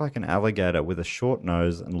almost like an alligator with a short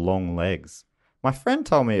nose and long legs. My friend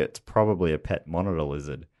told me it's probably a pet monitor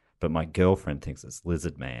lizard, but my girlfriend thinks it's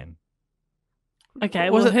Lizard Man. Okay,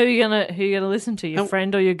 Was well, it- who you gonna listen to? Your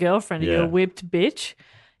friend or your girlfriend? Are you Yeah. a whipped bitch?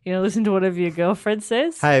 You gonna listen to whatever your girlfriend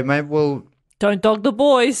says? Hey, maybe we'll... Don't dog the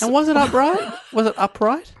boys. And was it upright? Was it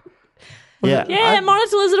upright? Yeah, Yeah,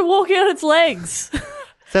 monitor lizard are walking on its legs.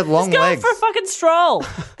 said long Just go legs. for a fucking stroll.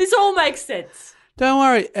 This all makes sense. Don't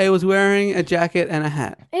worry. It was wearing a jacket and a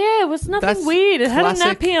hat. Yeah, it was nothing That's weird. It classic-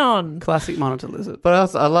 had a nappy on. Classic monitor lizard. But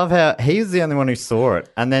also, I love how he's the only one who saw it,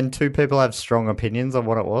 and then two people have strong opinions on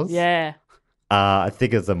what it was. Yeah. I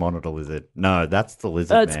think it's a monitor lizard. No, that's the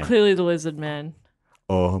lizard Oh, it's man. clearly the lizard man.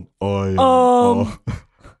 I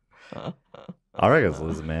reckon it's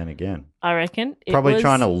lizard man again. I reckon. It Probably was-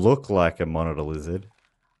 trying to look like a monitor lizard.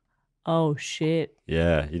 Oh, shit.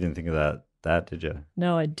 Yeah, you didn't think of that, did you?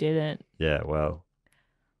 No, I didn't. Yeah, well,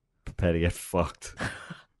 prepare to get fucked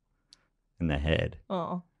in the head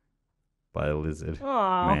Oh. by a lizard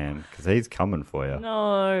Oh. man, because he's coming for you.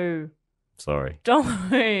 No. Sorry, Don't.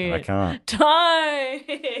 I can't.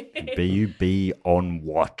 Don't. Be on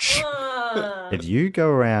watch. Ah. If you go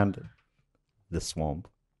around the swamp,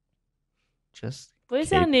 just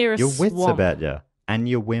Where's our keep nearest your wits swamp? about you and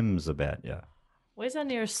your whims about you. Where's our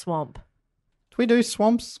nearest swamp? Do we do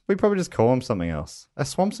swamps? We probably just call them something else. Are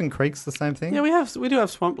swamps and creeks the same thing? Yeah, we do have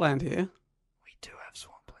swampland here. We do have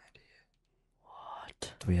swampland here.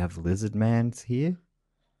 What? Do we have lizard mans here?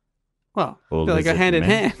 Well, Or they go lizard hand in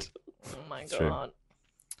men. hand. Oh my True. god.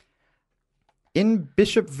 In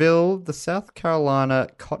Bishopville, the South Carolina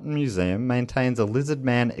Cotton Museum maintains a lizard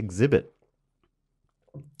man exhibit.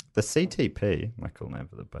 The CTP, my cool name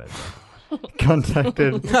for the paper,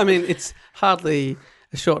 contacted. I mean, it's hardly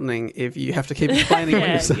a shortening if you have to keep explaining what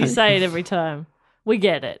Yeah, you're saying. you say it every time. We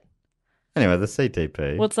get it. Anyway, the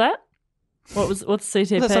CTP. What's that? What's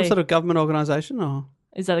CTP? Is that some sort of government organisation or?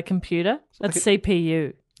 Is that a computer? like That's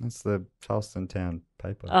CPU. That's the Charleston Town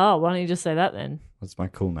paper. Oh, why don't you just say that then? That's my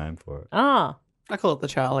cool name for it. Ah, I call it the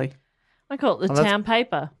Charlie. I call it the Oh, that's- town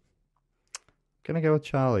paper. Gonna go with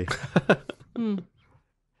Charlie. Hmm.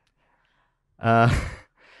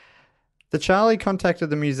 The Charlie contacted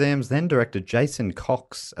the museum's then director, Jason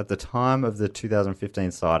Cox, at the time of the 2015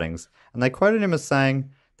 sightings, and they quoted him as saying,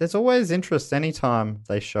 "There's always interest anytime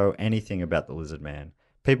they show anything about the lizard man.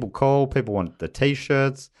 People call, people want the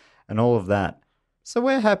t-shirts, and all of that. So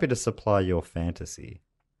we're happy to supply your fantasy."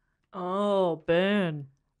 Oh, burn.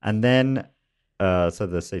 And then, so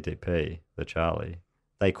the CTP, the Charlie,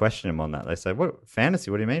 they question him on that. They say, "What fantasy?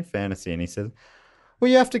 What do you mean fantasy?" And he says, "Well,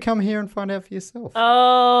 you have to come here and find out for yourself."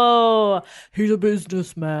 Oh, he's a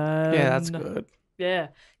businessman. Yeah, that's good. Yeah.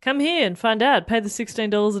 Come here and find out. Pay the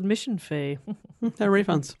 $16 admission fee. No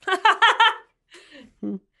refunds.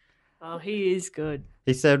 Oh, he is good.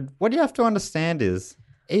 He said, "What you have to understand is,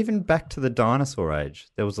 even back to the dinosaur age,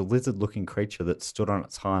 there was a lizard-looking creature that stood on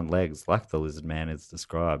its hind legs, like the lizard man is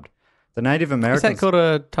described. The Native Is Americans..." that called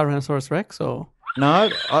a Tyrannosaurus Rex or? No,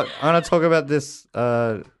 I'm going to talk about this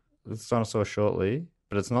dinosaur shortly,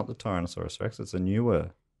 but it's not the Tyrannosaurus Rex. It's a newer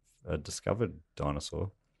discovered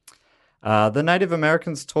dinosaur. The Native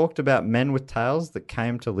Americans talked about men with tails that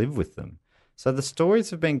came to live with them. So the stories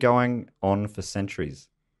have been going on for centuries.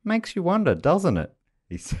 Makes you wonder, doesn't it?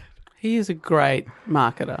 He said. He is a great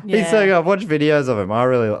marketer. Yeah. He's saying, I've watched videos of him. I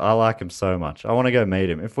like him so much. I want to go meet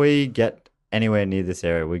him. If we get anywhere near this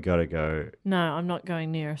area, we got to go. No, I'm not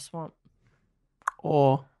going near a swamp.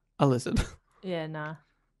 Or a lizard. Yeah, nah.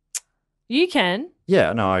 You can.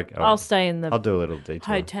 Yeah, no, I'll stay in I'll the do a little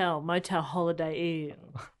detour. hotel, motel, holiday inn.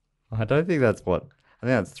 I don't think that's what. I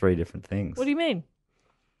think that's three different things. What do you mean?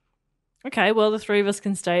 Okay, well, the three of us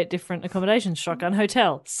can stay at different accommodations. Shotgun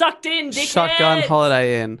hotel. Sucked in, dickhead! Shotgun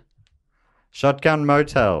Holiday Inn. Shotgun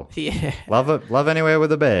motel. Yeah. Love it. Love anywhere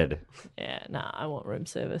with a bed, Yeah, nah, I want room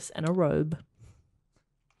service and a robe.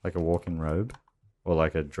 like a walk-in robe, or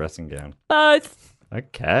like a dressing gown. Both.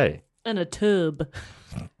 Okay. And a tub.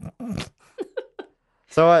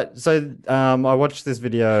 So I watched this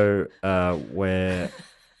video where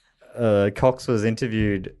Cox was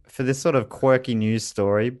interviewed for this sort of quirky news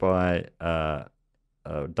story by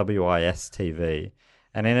WIS TV,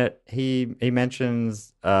 and in it he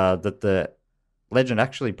mentions that the legend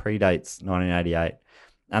actually predates 1988,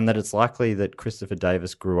 and that it's likely that Christopher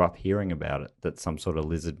Davis grew up hearing about it, that some sort of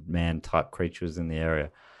lizard man type creature was in the area,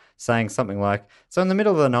 saying something like, "So in the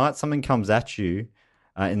middle of the night, something comes at you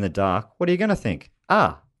in the dark. What are you going to think?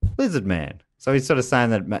 Ah, lizard man." So he's sort of saying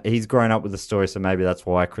that he's grown up with the story, so maybe that's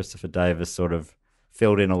why Christopher Davis sort of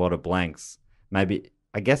filled in a lot of blanks. Maybe,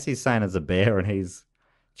 I guess he's saying it's a bear, and he's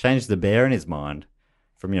changed the bear in his mind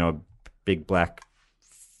from, a big black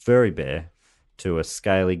furry bear to a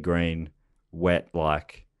scaly green,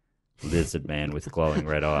 wet-like lizard man with glowing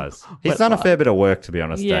red eyes. He's done a fair bit of work, to be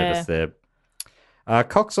honest, Yeah. Davis, there.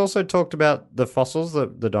 Cox also talked about the fossils,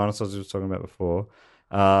 the dinosaurs we were talking about before,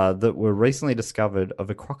 that were recently discovered of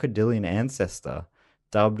a crocodilian ancestor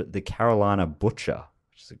dubbed the Carolina Butcher,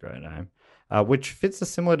 which is a great name, which fits a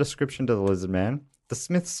similar description to the lizard man. The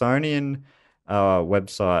Smithsonian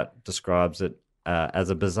website describes it as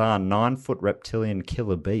a bizarre 9-foot reptilian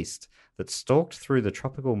killer beast that stalked through the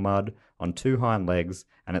tropical mud on 2 hind legs,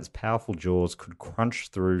 and its powerful jaws could crunch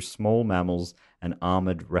through small mammals and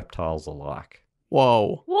armored reptiles alike.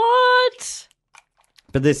 Whoa. What?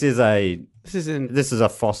 But this is a This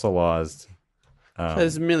is fossilized. so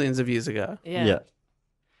this is millions of years ago. Yeah.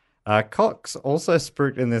 Cox also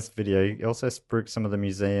spruiked in this video. He also spruiked some of the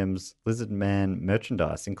museum's lizard man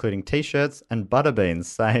merchandise, including T-shirts and butterbeans,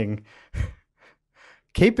 saying,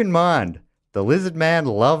 "Keep in mind, the lizard man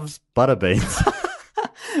loves butterbeans."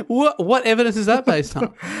 What evidence is that based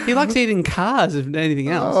on? He likes eating cars, if anything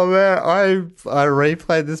else. Oh man, I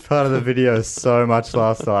replayed this part of the video so much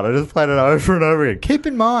last night. I just played it over and over again. Keep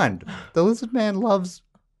in mind, the lizard man loves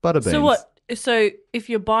butterbeans. So what? So if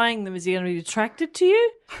you're buying them, is he going to be attracted to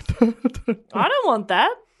you? I don't want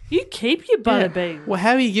that. You keep your butterbean. Well,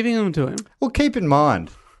 how are you giving them to him? Well, keep in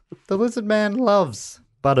mind, the lizard man loves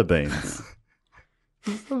butterbeans.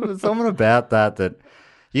 There's something about that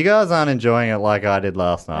you guys aren't enjoying it like I did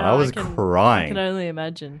last night. I was I crying. can only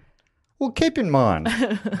imagine. Well, keep in mind,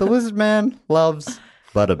 the lizard man loves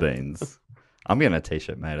butterbeans. I'm getting a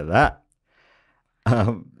t-shirt made of that.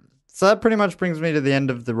 So that pretty much brings me to the end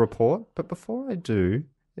of the report. But before I do,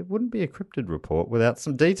 it wouldn't be a cryptid report without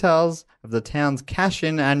some details of the town's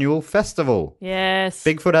cash-in annual festival. Yes.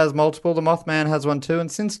 Bigfoot has multiple, the Mothman has one too, and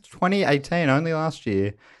since 2018, only last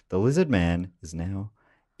year, the Lizard Man is now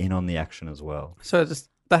in on the action as well. So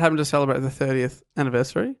that happened to celebrate the 30th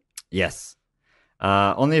anniversary? Yes.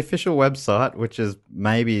 On the official website, which is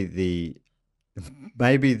maybe the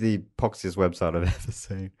poxiest website I've ever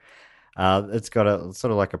seen, it's got a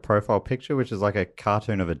sort of like a profile picture, which is like a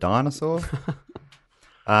cartoon of a dinosaur.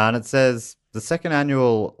 And it says, the second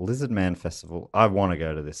annual Lizard Man Festival. I want to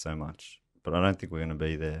go to this so much, but I don't think we're going to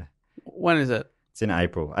be there. When is it? It's in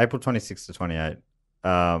April 26 to 28,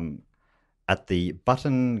 at the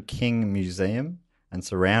Button King Museum and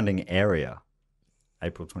surrounding area,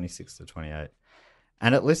 April 26 to 28.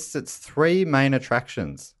 And it lists its three main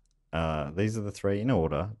attractions. These are the three in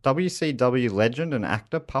order. WCW legend and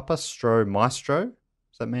actor Papa Stro Maestro.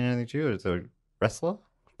 Does that mean anything to you? Is it a wrestler?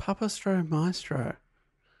 Papa Stro Maestro.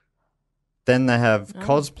 Then they have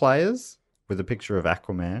cosplayers with a picture of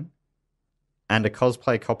Aquaman and a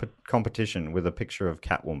cosplay competition with a picture of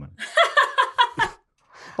Catwoman.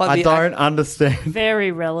 I don't understand.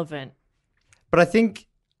 Very relevant. But I think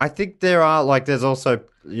there are, like, there's also,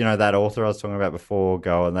 that author I was talking about before,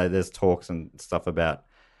 there's talks and stuff about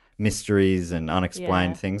mysteries and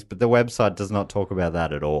unexplained things, but the website does not talk about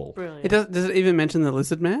that at all. Brilliant. Does it even mention the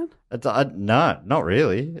Lizard Man? No, not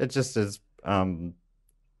really. It just is, I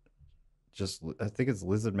think it's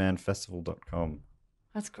lizardmanfestival.com.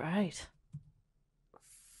 That's great.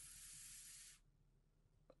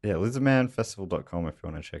 Yeah, lizardmanfestival.com if you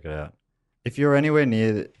want to check it out. If you're anywhere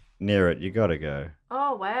near it, you got to go.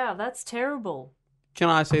 Oh, wow. That's terrible. Can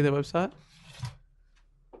I see the website?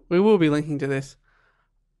 We will be linking to this.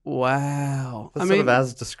 Wow. That's sort of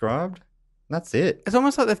as described. That's it. It's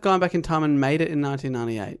almost like they've gone back in time and made it in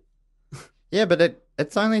 1998. Yeah, but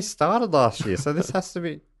it's only started last year, so this has to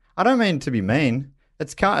be... I don't mean to be mean.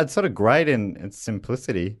 It's sort of great in its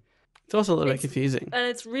simplicity. It's also a little bit confusing. And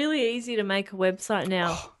it's really easy to make a website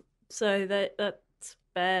now. So that's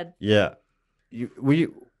bad. Yeah.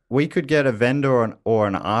 We could get a vendor or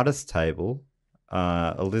an artist table,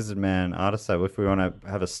 a Lizard Man artist table, if we want to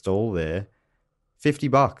have a stall there,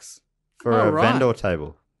 $50 for a vendor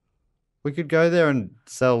table. We could go there and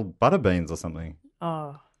sell butterbeans or something.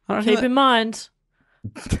 Oh, keep in mind,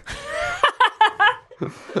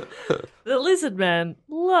 the Lizard Man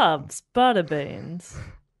loves butterbeans.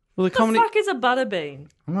 Well, What the fuck is a butterbean?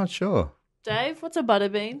 I'm not sure. Dave, what's a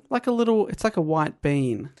butterbean? It's like a white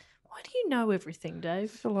bean. Why do you know everything,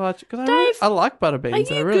 Dave? Because I like butter beans. Are you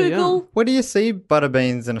They're really Google? yum. Where do you see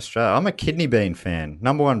butterbeans in Australia? I'm a kidney bean fan.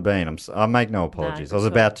 Number one bean. I make no apologies. I was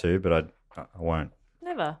good about to, but I won't.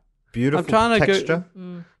 Never. Beautiful I'm trying to texture.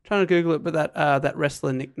 Trying to Google it, but that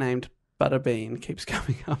wrestler nicknamed Butterbean keeps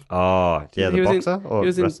coming up. Oh, yeah, the boxer or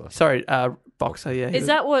wrestler? Boxer, yeah. Is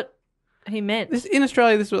that what he meant? In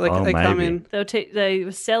Australia, this is what they come maybe. in. They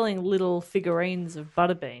were selling little figurines of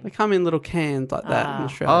butterbean. They come in little cans like that in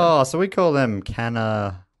Australia. Oh, so we call them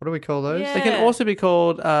canna... What do we call those? Yeah. They can also be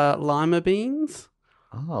called lima beans.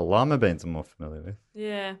 Oh, lima beans I'm more familiar with.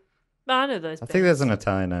 Yeah. I know those I think there's an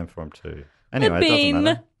Italian name for them too. Anyway, it doesn't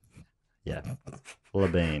matter. Yeah. La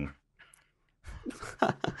bean.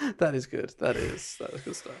 That is good. That is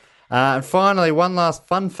good stuff. And finally, one last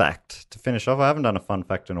fun fact to finish off. I haven't done a fun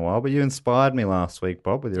fact in a while, but you inspired me last week,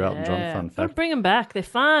 Bob, with your Elton John fun fact. Bring them back. They're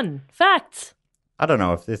fun. Facts. I don't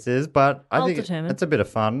know if this is, but I think it's a bit of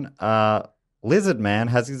fun. Lizard Man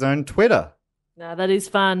has his own Twitter. No, that is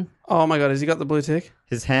fun. Oh my God, has he got the blue tick?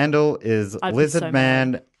 His handle is I'd be so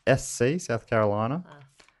Lizardman SC, South Carolina,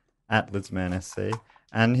 at Lizardman SC.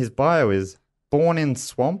 And his bio is born in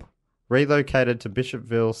swamp, relocated to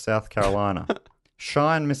Bishopville, South Carolina.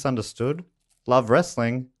 Shy and misunderstood, love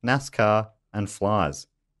wrestling, NASCAR, and flies.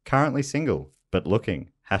 Currently single, but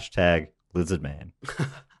looking. #Lizardman.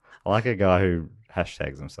 I like a guy who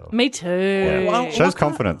hashtags himself. Me too. Yeah. Well, Shows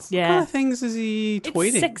confidence. What kind of things is he tweeting?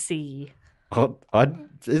 It's sexy.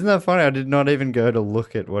 Isn't that funny? I did not even go to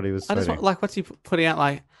look at what he was I just tweeting. what's he putting out?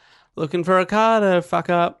 Like, looking for a car to fuck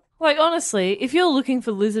up. Like, honestly, if you're looking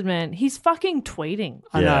for Lizard Man, he's fucking tweeting.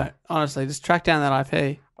 I know. Honestly, just track down that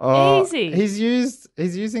IP. Oh, Easy. He's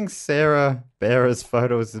using Sarah Bearer's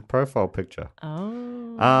photo as his profile picture.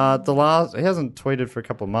 Oh. He hasn't tweeted for a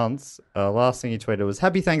couple of months. Last thing he tweeted was,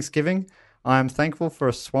 "Happy Thanksgiving. I am thankful for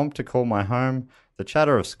a swamp to call my home, the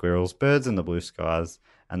chatter of squirrels, birds in the blue skies,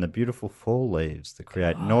 and the beautiful fall leaves that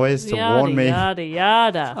create noise to Yada, warn me." Yada,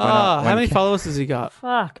 yada. How when many Ca- followers has he got?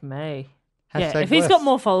 Fuck me. Yeah, Hashtag if he's got blessed.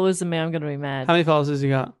 more followers than me, I'm going to be mad. How many followers has he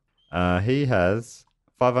got? He has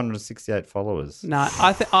 568 followers. No,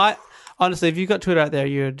 I honestly, if you've got Twitter out there,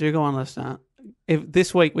 you do go on, listener. If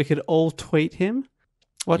this week we could all tweet him,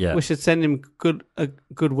 Yeah. we should send him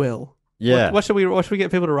goodwill. Yeah. What should we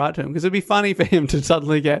get people to write to him? Because it'd be funny for him to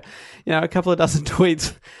suddenly get, a couple of dozen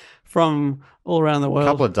tweets from all around the A world.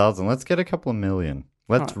 couple of dozen. Let's get a couple of million.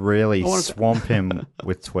 Let's really I want to- swamp him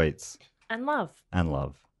with tweets And love. and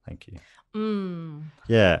love. Thank you. Mm.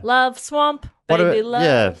 Yeah. Love swamp. What Baby about- love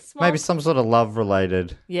yeah, swamp. maybe some sort of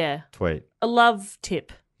love-related Yeah. tweet. A love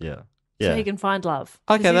tip. Yeah. So Yeah. he can find love.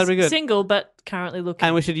 Okay, 'Cause that'd be he's good. Single, but currently looking.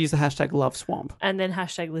 And we should use the hashtag #LoveSwamp. And then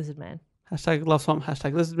hashtag lizard man. Hashtag #LoveSwamp,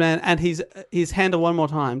 hashtag LizardMan. And his handle one more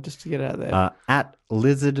time, just to get it out there. At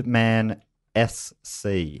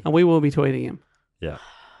LizardmanSC. And we will be tweeting him. Yeah.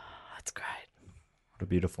 That's great. What a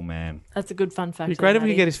beautiful man. That's a good fun fact. It'd be great if we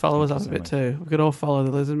Maddie. could get his followers up Thank a you bit so too. We could all follow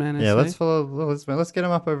the Lizardman. Yeah, SC. let's follow the Lizardman. Let's get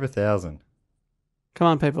him up over 1,000. Come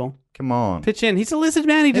on, people. Come on. Pitch in. He's a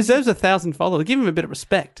Lizardman. He deserves 1,000 followers. Give him a bit of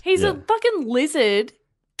respect. He's Yeah. a fucking lizard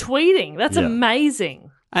tweeting. That's Yeah. amazing.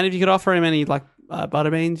 And if you could offer him any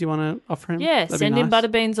butterbeans you want to offer him, Yeah, that'd send be him nice.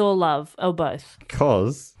 butterbeans or love or both.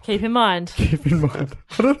 Because, Keep in mind. keep in mind,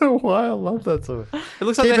 I don't know why I love that so much. It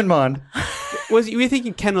looks like Keep in mind, you were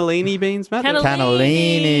thinking cannellini beans, Matt?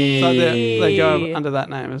 Cannellini. So they go under that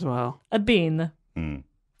name as well. A bean.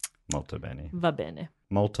 Molto bene. Va bene.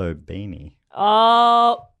 Molto beanie.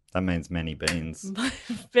 Oh, That means many beans.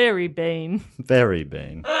 very bean. Very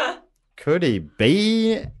bean. Could he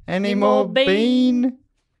be any more more bean? bean?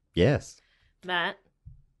 Yes. Matt,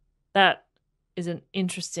 that is an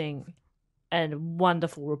interesting and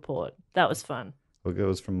wonderful report. That was fun. Look, it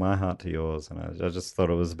was from my heart to yours, and I just thought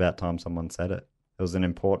it was about time someone said it. It was an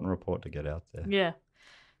important report to get out there. Yeah.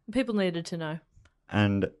 People needed to know.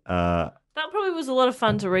 And That probably was a lot of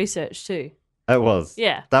fun to research too. it was.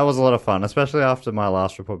 Yeah. That was a lot of fun, especially after my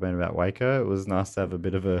last report being about Waco. It was nice to have a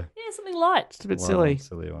bit of a Yeah, something light. It's a bit silly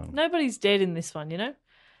silly. one. Nobody's dead in this one, you know?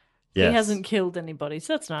 Yes. He hasn't killed anybody,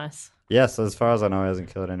 so that's nice. Yes, as far as I know, he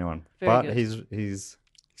hasn't killed anyone. Very But good. he's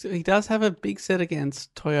So he does have a big set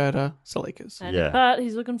against Toyota Celicas. And, Yeah. But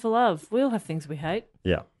he's looking for love. We all have things we hate,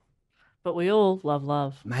 yeah. but we all love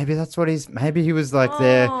love. Maybe that's what maybe he was like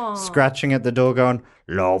there scratching at the door going,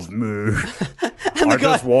 "Love me. I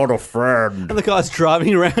just want a friend." And the guy's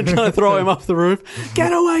driving around trying to throw him off the roof.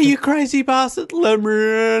 Get away, you crazy bastard. Let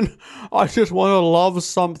me in. I just want to love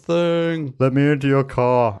something. Let me into your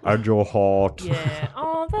car and your heart. Yeah.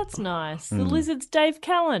 Oh, that's nice. Hmm. The lizard's Dave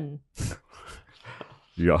Callan.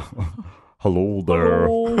 Yeah. Hello there.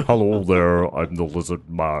 Hello. Hello there. I'm the lizard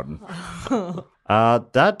man.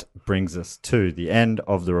 That brings us to the end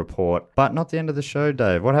of the report, but not the end of the show,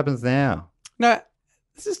 Dave. What happens now? No,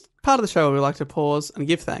 this is part of the show where we like to pause and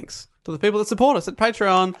give thanks to the people that support us at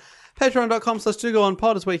Patreon.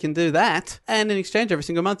 Patreon.com/DoGoOnPod is where you can do that. And in exchange, every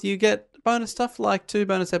single month, you get bonus stuff like 2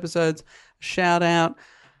 bonus episodes, a shout out.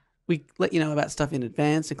 We let you know about stuff in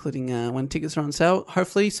advance, including when tickets are on sale.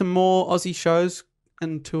 Hopefully, some more Aussie shows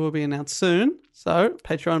and tour will be announced soon. So,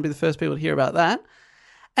 Patreon will be the first people to hear about that.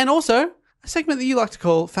 And also, a segment that you like to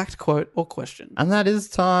call Fact, Quote, or Question. And that is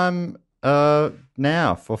time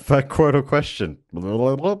now for fact, quote, or question.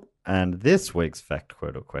 And this week's fact,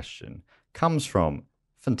 quote, or question comes from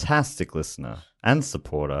fantastic listener and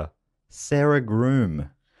supporter, Sarah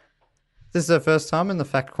Groom. This is her first time in the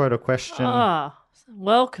fact, quote, or question. Ah,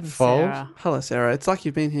 welcome, Fold. Sarah. Hello, Sarah. It's like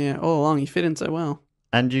you've been here all along. You fit in so well.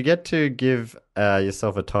 And you get to give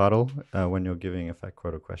yourself a title when you're giving a fact,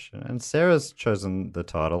 quote, or question. And Sarah's chosen the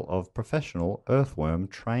title of Professional Earthworm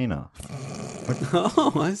Trainer.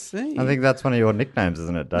 Oh, I see. I think that's one of your nicknames,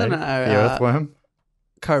 isn't it, Dave? No, the uh, Earthworm?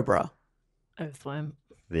 Cobra. Earthworm.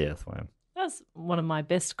 The Earthworm. That's one of my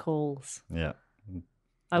best calls. Yeah.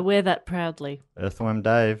 I wear that proudly, Earthworm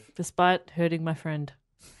Dave. despite hurting my friend.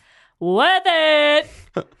 Worth it!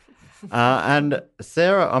 And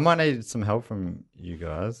Sarah, I might need some help from you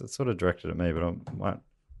guys. It's sort of directed at me, but I might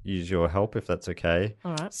use your help if that's okay.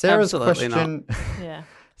 All right. Sarah's Absolutely question. Yeah.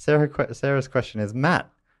 Sarah's question is, Matt,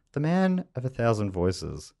 the man of 1,000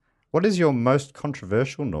 voices. What is your most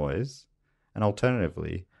controversial noise? And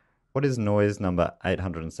alternatively, what is noise number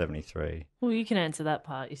 873? Well, you can answer that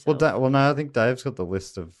part yourself. Well, no, I think Dave's got the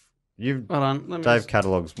list of You, Hold on. Let me Dave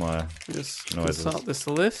catalogues my just noises. consult this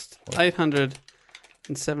list.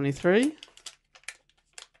 873.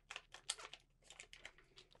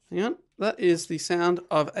 Hang on. That is the sound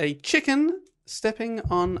of a chicken stepping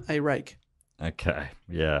on a rake. Okay,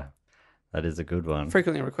 yeah, that is a good one.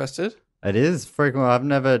 Frequently requested. It is frequent. I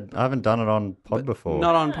haven't done it on pod before.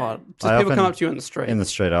 Not on pod. Just I people often- come up to you in the street. In the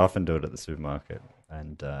street, I often do it at the supermarket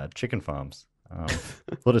and chicken farms. A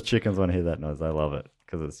lot of chickens want to hear that noise. I love it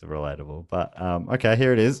because it's relatable. But okay,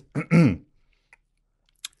 here it is.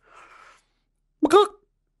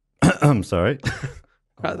 I'm sorry.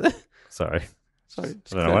 Right there. Sorry. Sorry.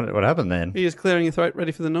 I don't know what happened then. Are you just clearing your throat,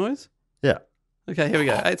 ready for the noise? Yeah. Okay, here we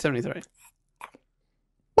go. 873.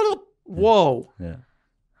 Whoa. Yeah.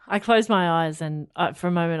 I closed my eyes and for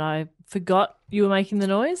a moment I forgot you were making the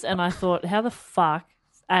noise and I thought, how the fuck,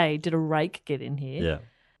 A, did a rake get in here? Yeah.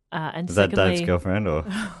 And Is that secondly, Dave's girlfriend or?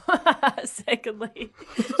 secondly,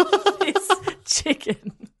 this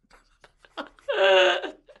chicken.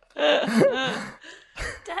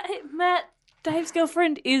 Dave's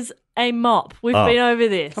girlfriend is a mop. We've Oh. been over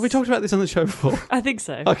this. Have we talked about this on the show before? I think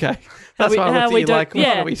so. Okay. That's why I looked at you like,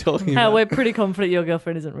 what are we talking How about? we're pretty confident your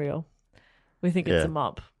girlfriend isn't real. We think it's Yeah. a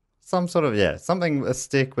mop. Some sort of, something, a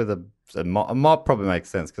stick with a mop probably makes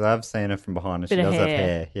sense because I've seen her from behind and she Bit of does have hair.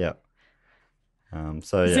 hair. Yeah.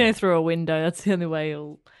 So, It's yeah. only through a window. That's the only way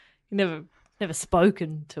you'll. You never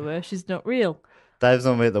spoken to her. She's not real. Dave's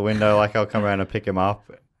on me at the window, like I'll come around and pick him up.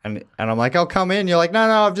 And I'm like, I'll come in. You're like, no,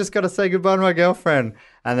 I've just got to say goodbye to my girlfriend.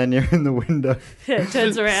 And then you're in the window, Yeah,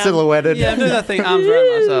 turns around. silhouetted. Yeah, I'm doing that thing, arms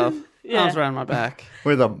around myself. Yeah. Arms around my back.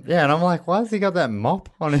 With a, and I'm like, why has he got that mop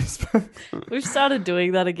on his back? We've started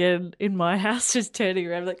doing that again in my house, just turning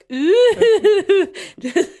around like, ooh.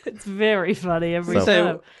 It's very funny every So-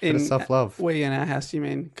 time. Bit of self-love. We in our house, you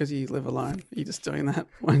mean, because you live alone. Are you just doing that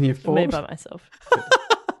when you're Me bored? by myself.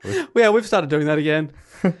 Yeah, we've started doing that again.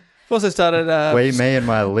 We've also started. Me and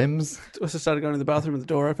my limbs. Also started going to the bathroom with the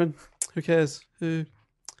door open. Who cares? Who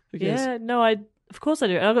cares? Yeah, no, of course I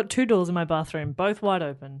do. And I've got 2 doors in my bathroom, both wide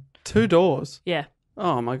open. 2 doors. Yeah.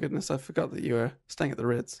 Oh my goodness! I forgot that you were staying at the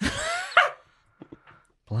Ritz.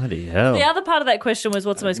 Bloody hell. The other part of that question was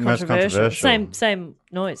what's the most Most controversial? controversial. Same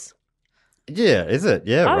noise. Yeah, is it?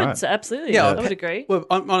 Yeah, I right. would say absolutely. Yeah, I would agree. Well,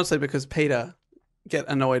 honestly, because Peter get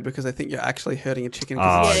annoyed because they think you're actually hurting a chicken Oh,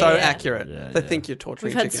 because it's yeah. so Yeah. accurate. Yeah, They yeah. think you're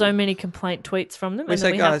torturing We've a had chicken. so many complaint tweets from them, We and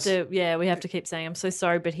say, then "Guys." we have to keep saying, "I'm so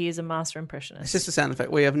sorry, but he is a master impressionist." It's just a sound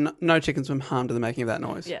effect. We have no chickens from harm to the making of that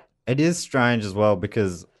noise. Yeah. It is strange as well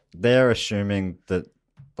because they're assuming that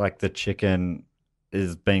like the chicken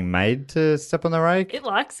is being made to step on the rake. It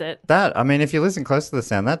likes it. That, I mean, if you listen close to the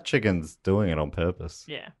sound, that chicken's doing it on purpose.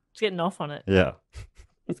 Yeah, it's getting off on it. Yeah.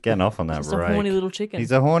 It's getting off on that Just rake. a horny little chicken.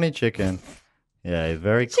 He's a horny chicken. Yeah, he's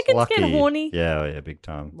very Chickens clucky. get horny. Yeah, oh yeah, big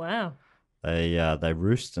time. Wow, They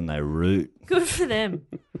roost and they root. good for them.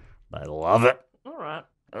 They love it. All right.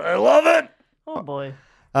 They love it. Oh boy.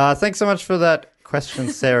 Thanks so much for that question,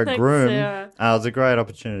 Sarah Thanks, Groom. Sarah. It was a great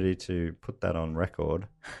opportunity to put that on record.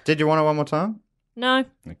 Did you want it one more time? No,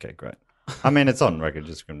 Okay, great. I mean, it's on record.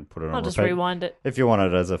 Just going to put it on I'll just repeat. rewind it. If you want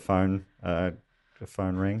it as a phone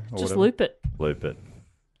ring or Just whatever. loop it. Loop it.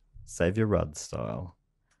 Save your Rudd style.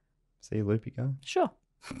 See Loopy go? Sure.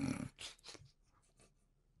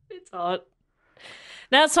 It's hot.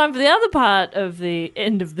 Now it's time for the other part of the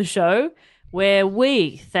end of the show where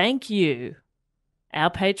we thank you, our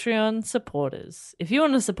Patreon supporters. If you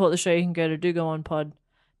want to support the show, you can go to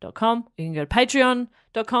dogoonpod.com. You can go to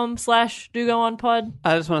patreon.com/dogoonpod.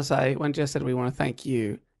 I just want to say, when Jess said we want to thank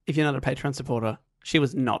you, if you're not a Patreon supporter, she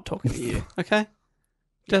was not talking to you. Okay?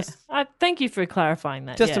 Just I thank you for clarifying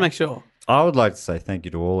that. to make sure. I would like to say thank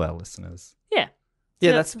you to all our listeners. Yeah.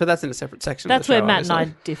 Yeah, That's- that's in a separate section. That's of the where show, Matt and I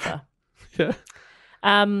obviously. differ.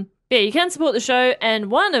 Yeah. Yeah, you can support the show, and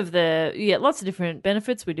you get lots of different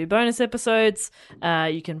benefits. We do bonus episodes.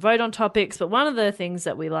 You can vote on topics, but one of the things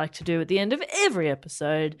that we like to do at the end of every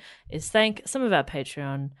episode is thank some of our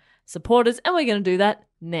Patreon supporters, and we're going to do that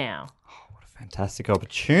now. What a fantastic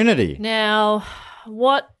opportunity. Now,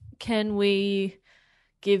 what can we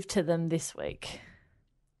give to them this week?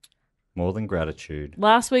 More than gratitude.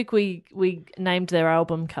 Last week we named their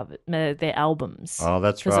album cover, their albums. Oh,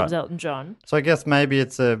 that's because it was right. Elton John. So I guess maybe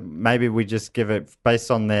maybe we just give it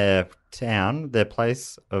based on their town, their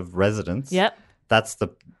place of residence. Yep. That's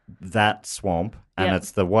that swamp, and Yep.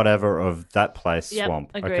 it's the whatever of that place Yep.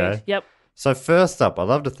 swamp. Agreed. Okay. Yep. So first up, I'd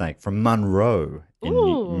love to thank from Monroe in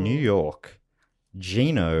Ooh. New York,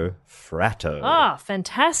 Gino Fratto. Ah,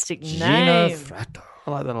 fantastic Gino name. Fratto I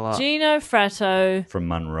like that a lot. Gino Fratto, from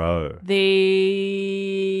Monroe.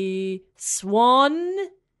 the Swan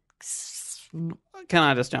Can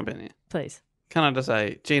I just jump in here? Please. Can I just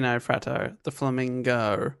say Gino Fratto, the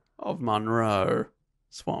flamingo of Monroe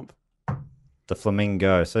Swamp. The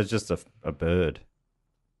flamingo. So it's just a bird.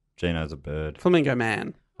 Gino's a bird. Flamingo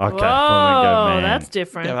man. Okay, Whoa, flamingo man. that's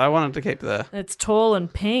different. Yeah, I wanted to keep the It's tall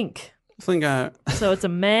and pink, flamingo so it's a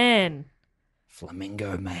man.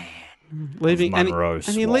 Flamingo man. leaving, and Monroe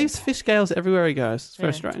he Swamp. leaves fish scales everywhere he goes. It's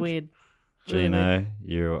very Yeah, strange. It's weird. Really weird. Gino,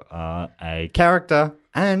 you are a character.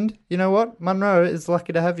 And you know what? Monroe is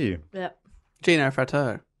lucky to have you. Yep. Gino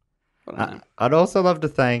Fratto. What a name. I'd also love to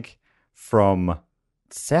thank from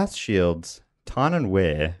South Shields, Tyne and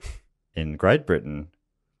Wear in Great Britain.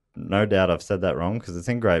 No doubt I've said that wrong because it's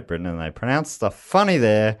in Great Britain and they pronounce stuff funny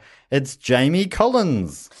there. It's Jamie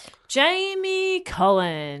Collins. Jamie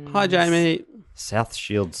Collins. Hi, Jamie. South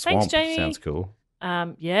Shield Thanks, Swamp Jamie. sounds cool.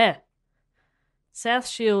 Yeah. South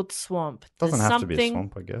Shield Swamp. Doesn't There's have to be a something-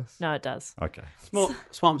 swamp, I guess. No, it does. Okay. Small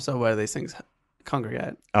swamps are where these things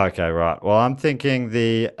congregate. Okay, right. Well, I'm thinking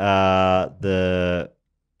the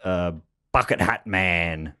Bucket Hat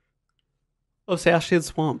Man. Oh, South Shield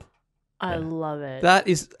Swamp. I love it. That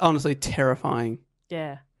is honestly terrifying.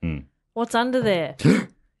 Yeah. Hmm. What's under there?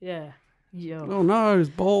 Yeah. Yo. Oh no, it's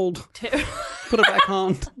bald. Ter- Put it back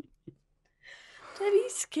on. Dad, are you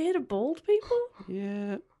scared of bald people?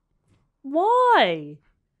 Yeah. Why?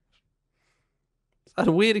 I had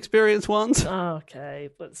a weird experience once. Oh, okay.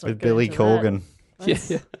 Let's not With go Billy into Corgan. That. Yeah,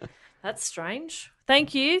 That's, yeah. that's strange.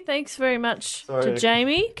 Thank you. Thanks very much to Sorry.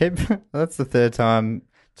 Jamie. That's the third time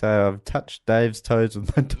I've touched Dave's toes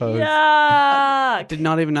with my toes. Yuck. Did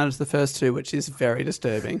not even notice the first two, which is very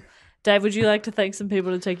disturbing. Dave, would you like to thank some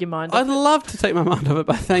people to take your mind I'd off it? love to take my mind off it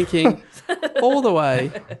by thanking all the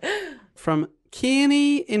way from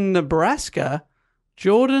Kearney in Nebraska,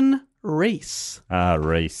 Jordan Reese Ah,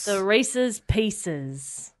 Reese. The Reese's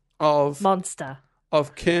Pieces of monster.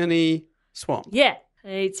 Kearney Swamp. Yeah,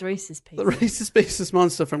 he eats Reese's The Pieces. Reese's Pieces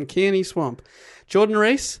monster from Kearney Swamp. Jordan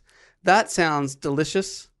Reese, that sounds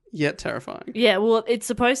delicious yet terrifying. Yeah, well, it's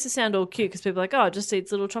supposed to sound all cute because people are like, oh, it just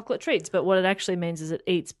eats little chocolate treats. But what it actually means is it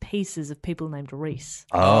eats pieces of people named Reese.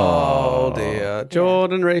 Oh dear.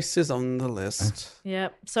 Jordan Reese is on the list.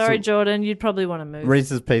 Yep. Sorry, So- Jordan. You'd probably want to move.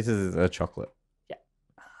 Reese's Pieces is a chocolate. Yeah.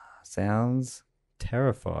 Sounds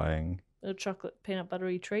terrifying. Little chocolate peanut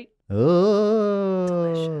buttery treat.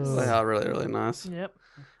 Oh. They are really, really nice. Yep.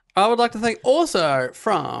 I would like to thank also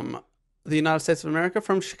from the United States of America,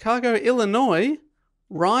 from Chicago, Illinois,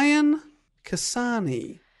 Ryan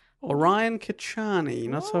Kasani. Or Ryan Kachani.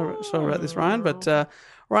 Not sure about this, Ryan, but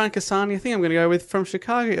Ryan Kasani, I think I'm going to go with from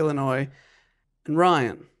Chicago, Illinois. And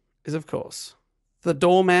Ryan is, of course, the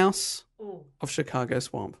dormouse of Chicago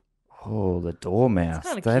Swamp. Oh, the dormouse.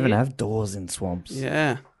 kinda They even cute. have doors in swamps.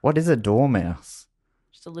 Yeah. What is a dormouse?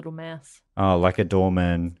 Just a little mouse. Oh, like a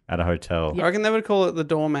doorman at a hotel. I reckon they would call it the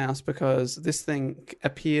dormouse because this thing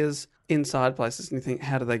appears inside places and you think,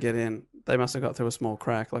 how did they get in? They must have got through a small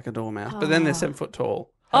crack like a dormouse. But then they're 7 foot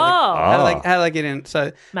tall. Oh, How do they get in?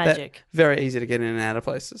 So magic. very easy to get in and out of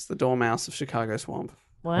places. The dormouse of Chicago Swamp.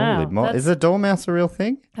 Wow. Holy is a dormouse a real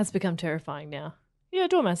thing? That's become terrifying now. Yeah,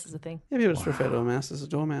 dormouse is a thing. Yeah, people just refer to a mouse as a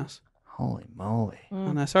dormouse. Holy moly.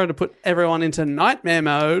 I know. Sorry to put everyone into nightmare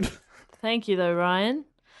mode. Thank you, though, Ryan.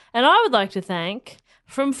 And I would like to thank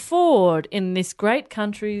from Ford in this great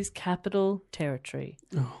country's capital territory,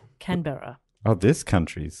 Canberra. Oh, this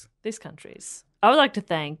country's. This country's. I would like to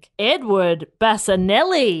thank Edward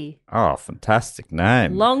Bassanelli, Oh, fantastic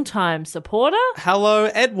name. long-time supporter. Hello,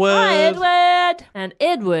 Edward. Hi, Edward. And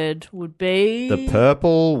Edward would be... The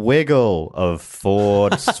purple wiggle of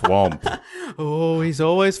Ford Swamp. Oh, he's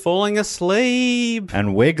always falling asleep.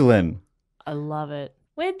 And wiggling. I love it.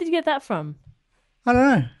 Where did you get that from? I don't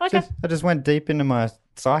know. Okay. I just went deep into my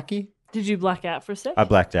psyche. Did you black out for a sec? I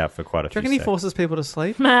blacked out for quite a Do you few reckon he seconds. forces people to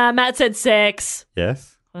sleep? Matt said sex.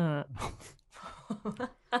 Yes.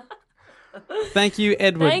 Thank you,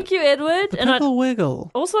 Edward. Thank you, Edward. The And I'd purple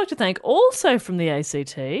wiggle. also like to thank, also from the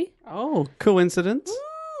ACT, Oh, coincidence?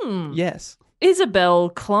 Yes. Isabel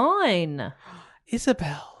Klein.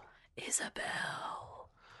 Isabel, Isabel.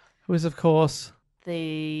 who is, of course,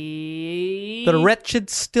 The wretched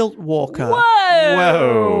stilt walker Whoa!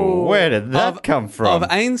 Whoa. Where did that come from?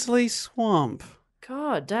 of Ainsley Swamp.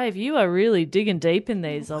 God, Dave, you are really digging deep in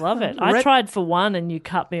these. I love it. I Red- tried for one and you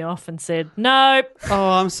cut me off and said, nope. Oh,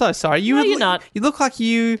 I'm so sorry. You No, would you're not. You look like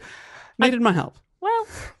you needed my help. Well,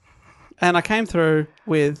 And I came through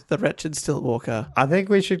with the wretched stilt walker. I think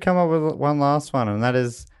we should come up with one last one, and that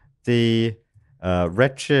is the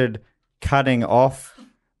wretched cutting off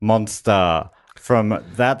monster from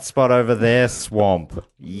that spot over there, swamp.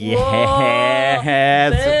 Yes.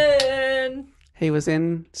 Ben. He was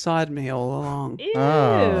inside me all along. Ew.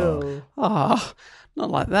 Oh. Oh, not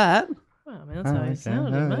like that. Well, I mean, that's how he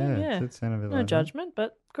sounded, mate. Yeah. It did sound a bit No like that. judgment,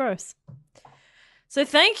 but gross. So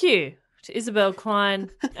thank you to Isabel Klein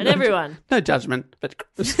and everyone. No judgment, but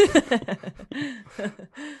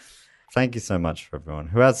Thank you so much for everyone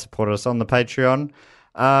who has supported us on the Patreon.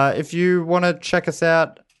 If you want to check us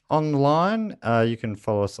out online, you can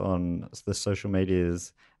follow us on the social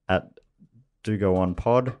medias at Do Go On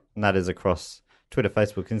Pod, and that is across Twitter,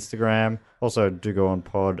 Facebook, Instagram. Also, Do Go On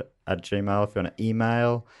Pod at Gmail if you want to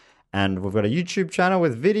email. And we've got a YouTube channel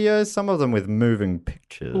with videos, some of them with moving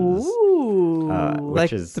pictures. ooh,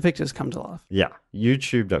 which is the pictures come to life. Yeah,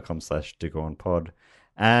 youtube.com/dogoonpod.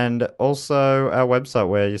 And also our website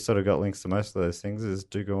where you sort of got links to most of those things is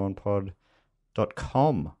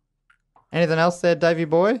dogoonpod.com. Anything else there, Davey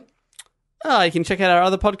boy? Oh, you can check out our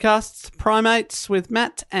other podcasts, Primates with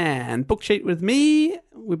Matt and Booksheet with me.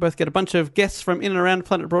 We both get a bunch of guests from in and around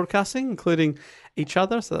Planet Broadcasting, including each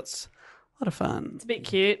other, so that's a lot of fun. It's a bit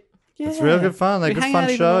cute. Yeah. It's real good fun. They're We good hang fun out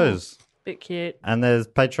even more. shows. Bit cute. And there's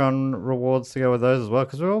Patreon rewards to go with those as well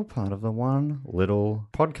because we're all part of the one little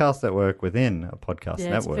podcast network within a podcast Yeah,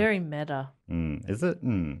 network. it's very meta. Is it?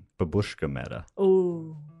 Babushka meta.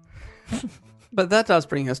 Ooh. But that does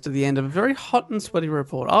bring us to the end of a very hot and sweaty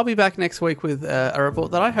report. I'll be back next week with a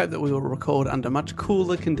report that I hope that we will record under much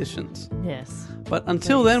cooler conditions. Yes. But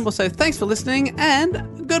until then, we'll say thanks for listening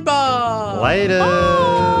and goodbye. Later.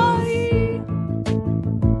 Bye.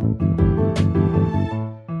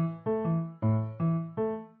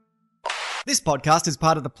 This podcast is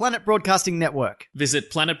part of the Planet Broadcasting Network. Visit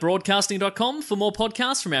planetbroadcasting.com for more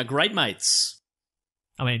podcasts from our great mates.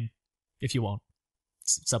 I mean, if you want.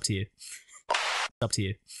 It's up to you. It's up to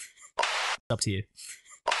you. It's up to you.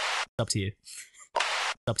 It's up to you.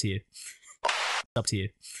 It's up to you. It's up to you.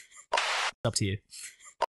 It's up to you.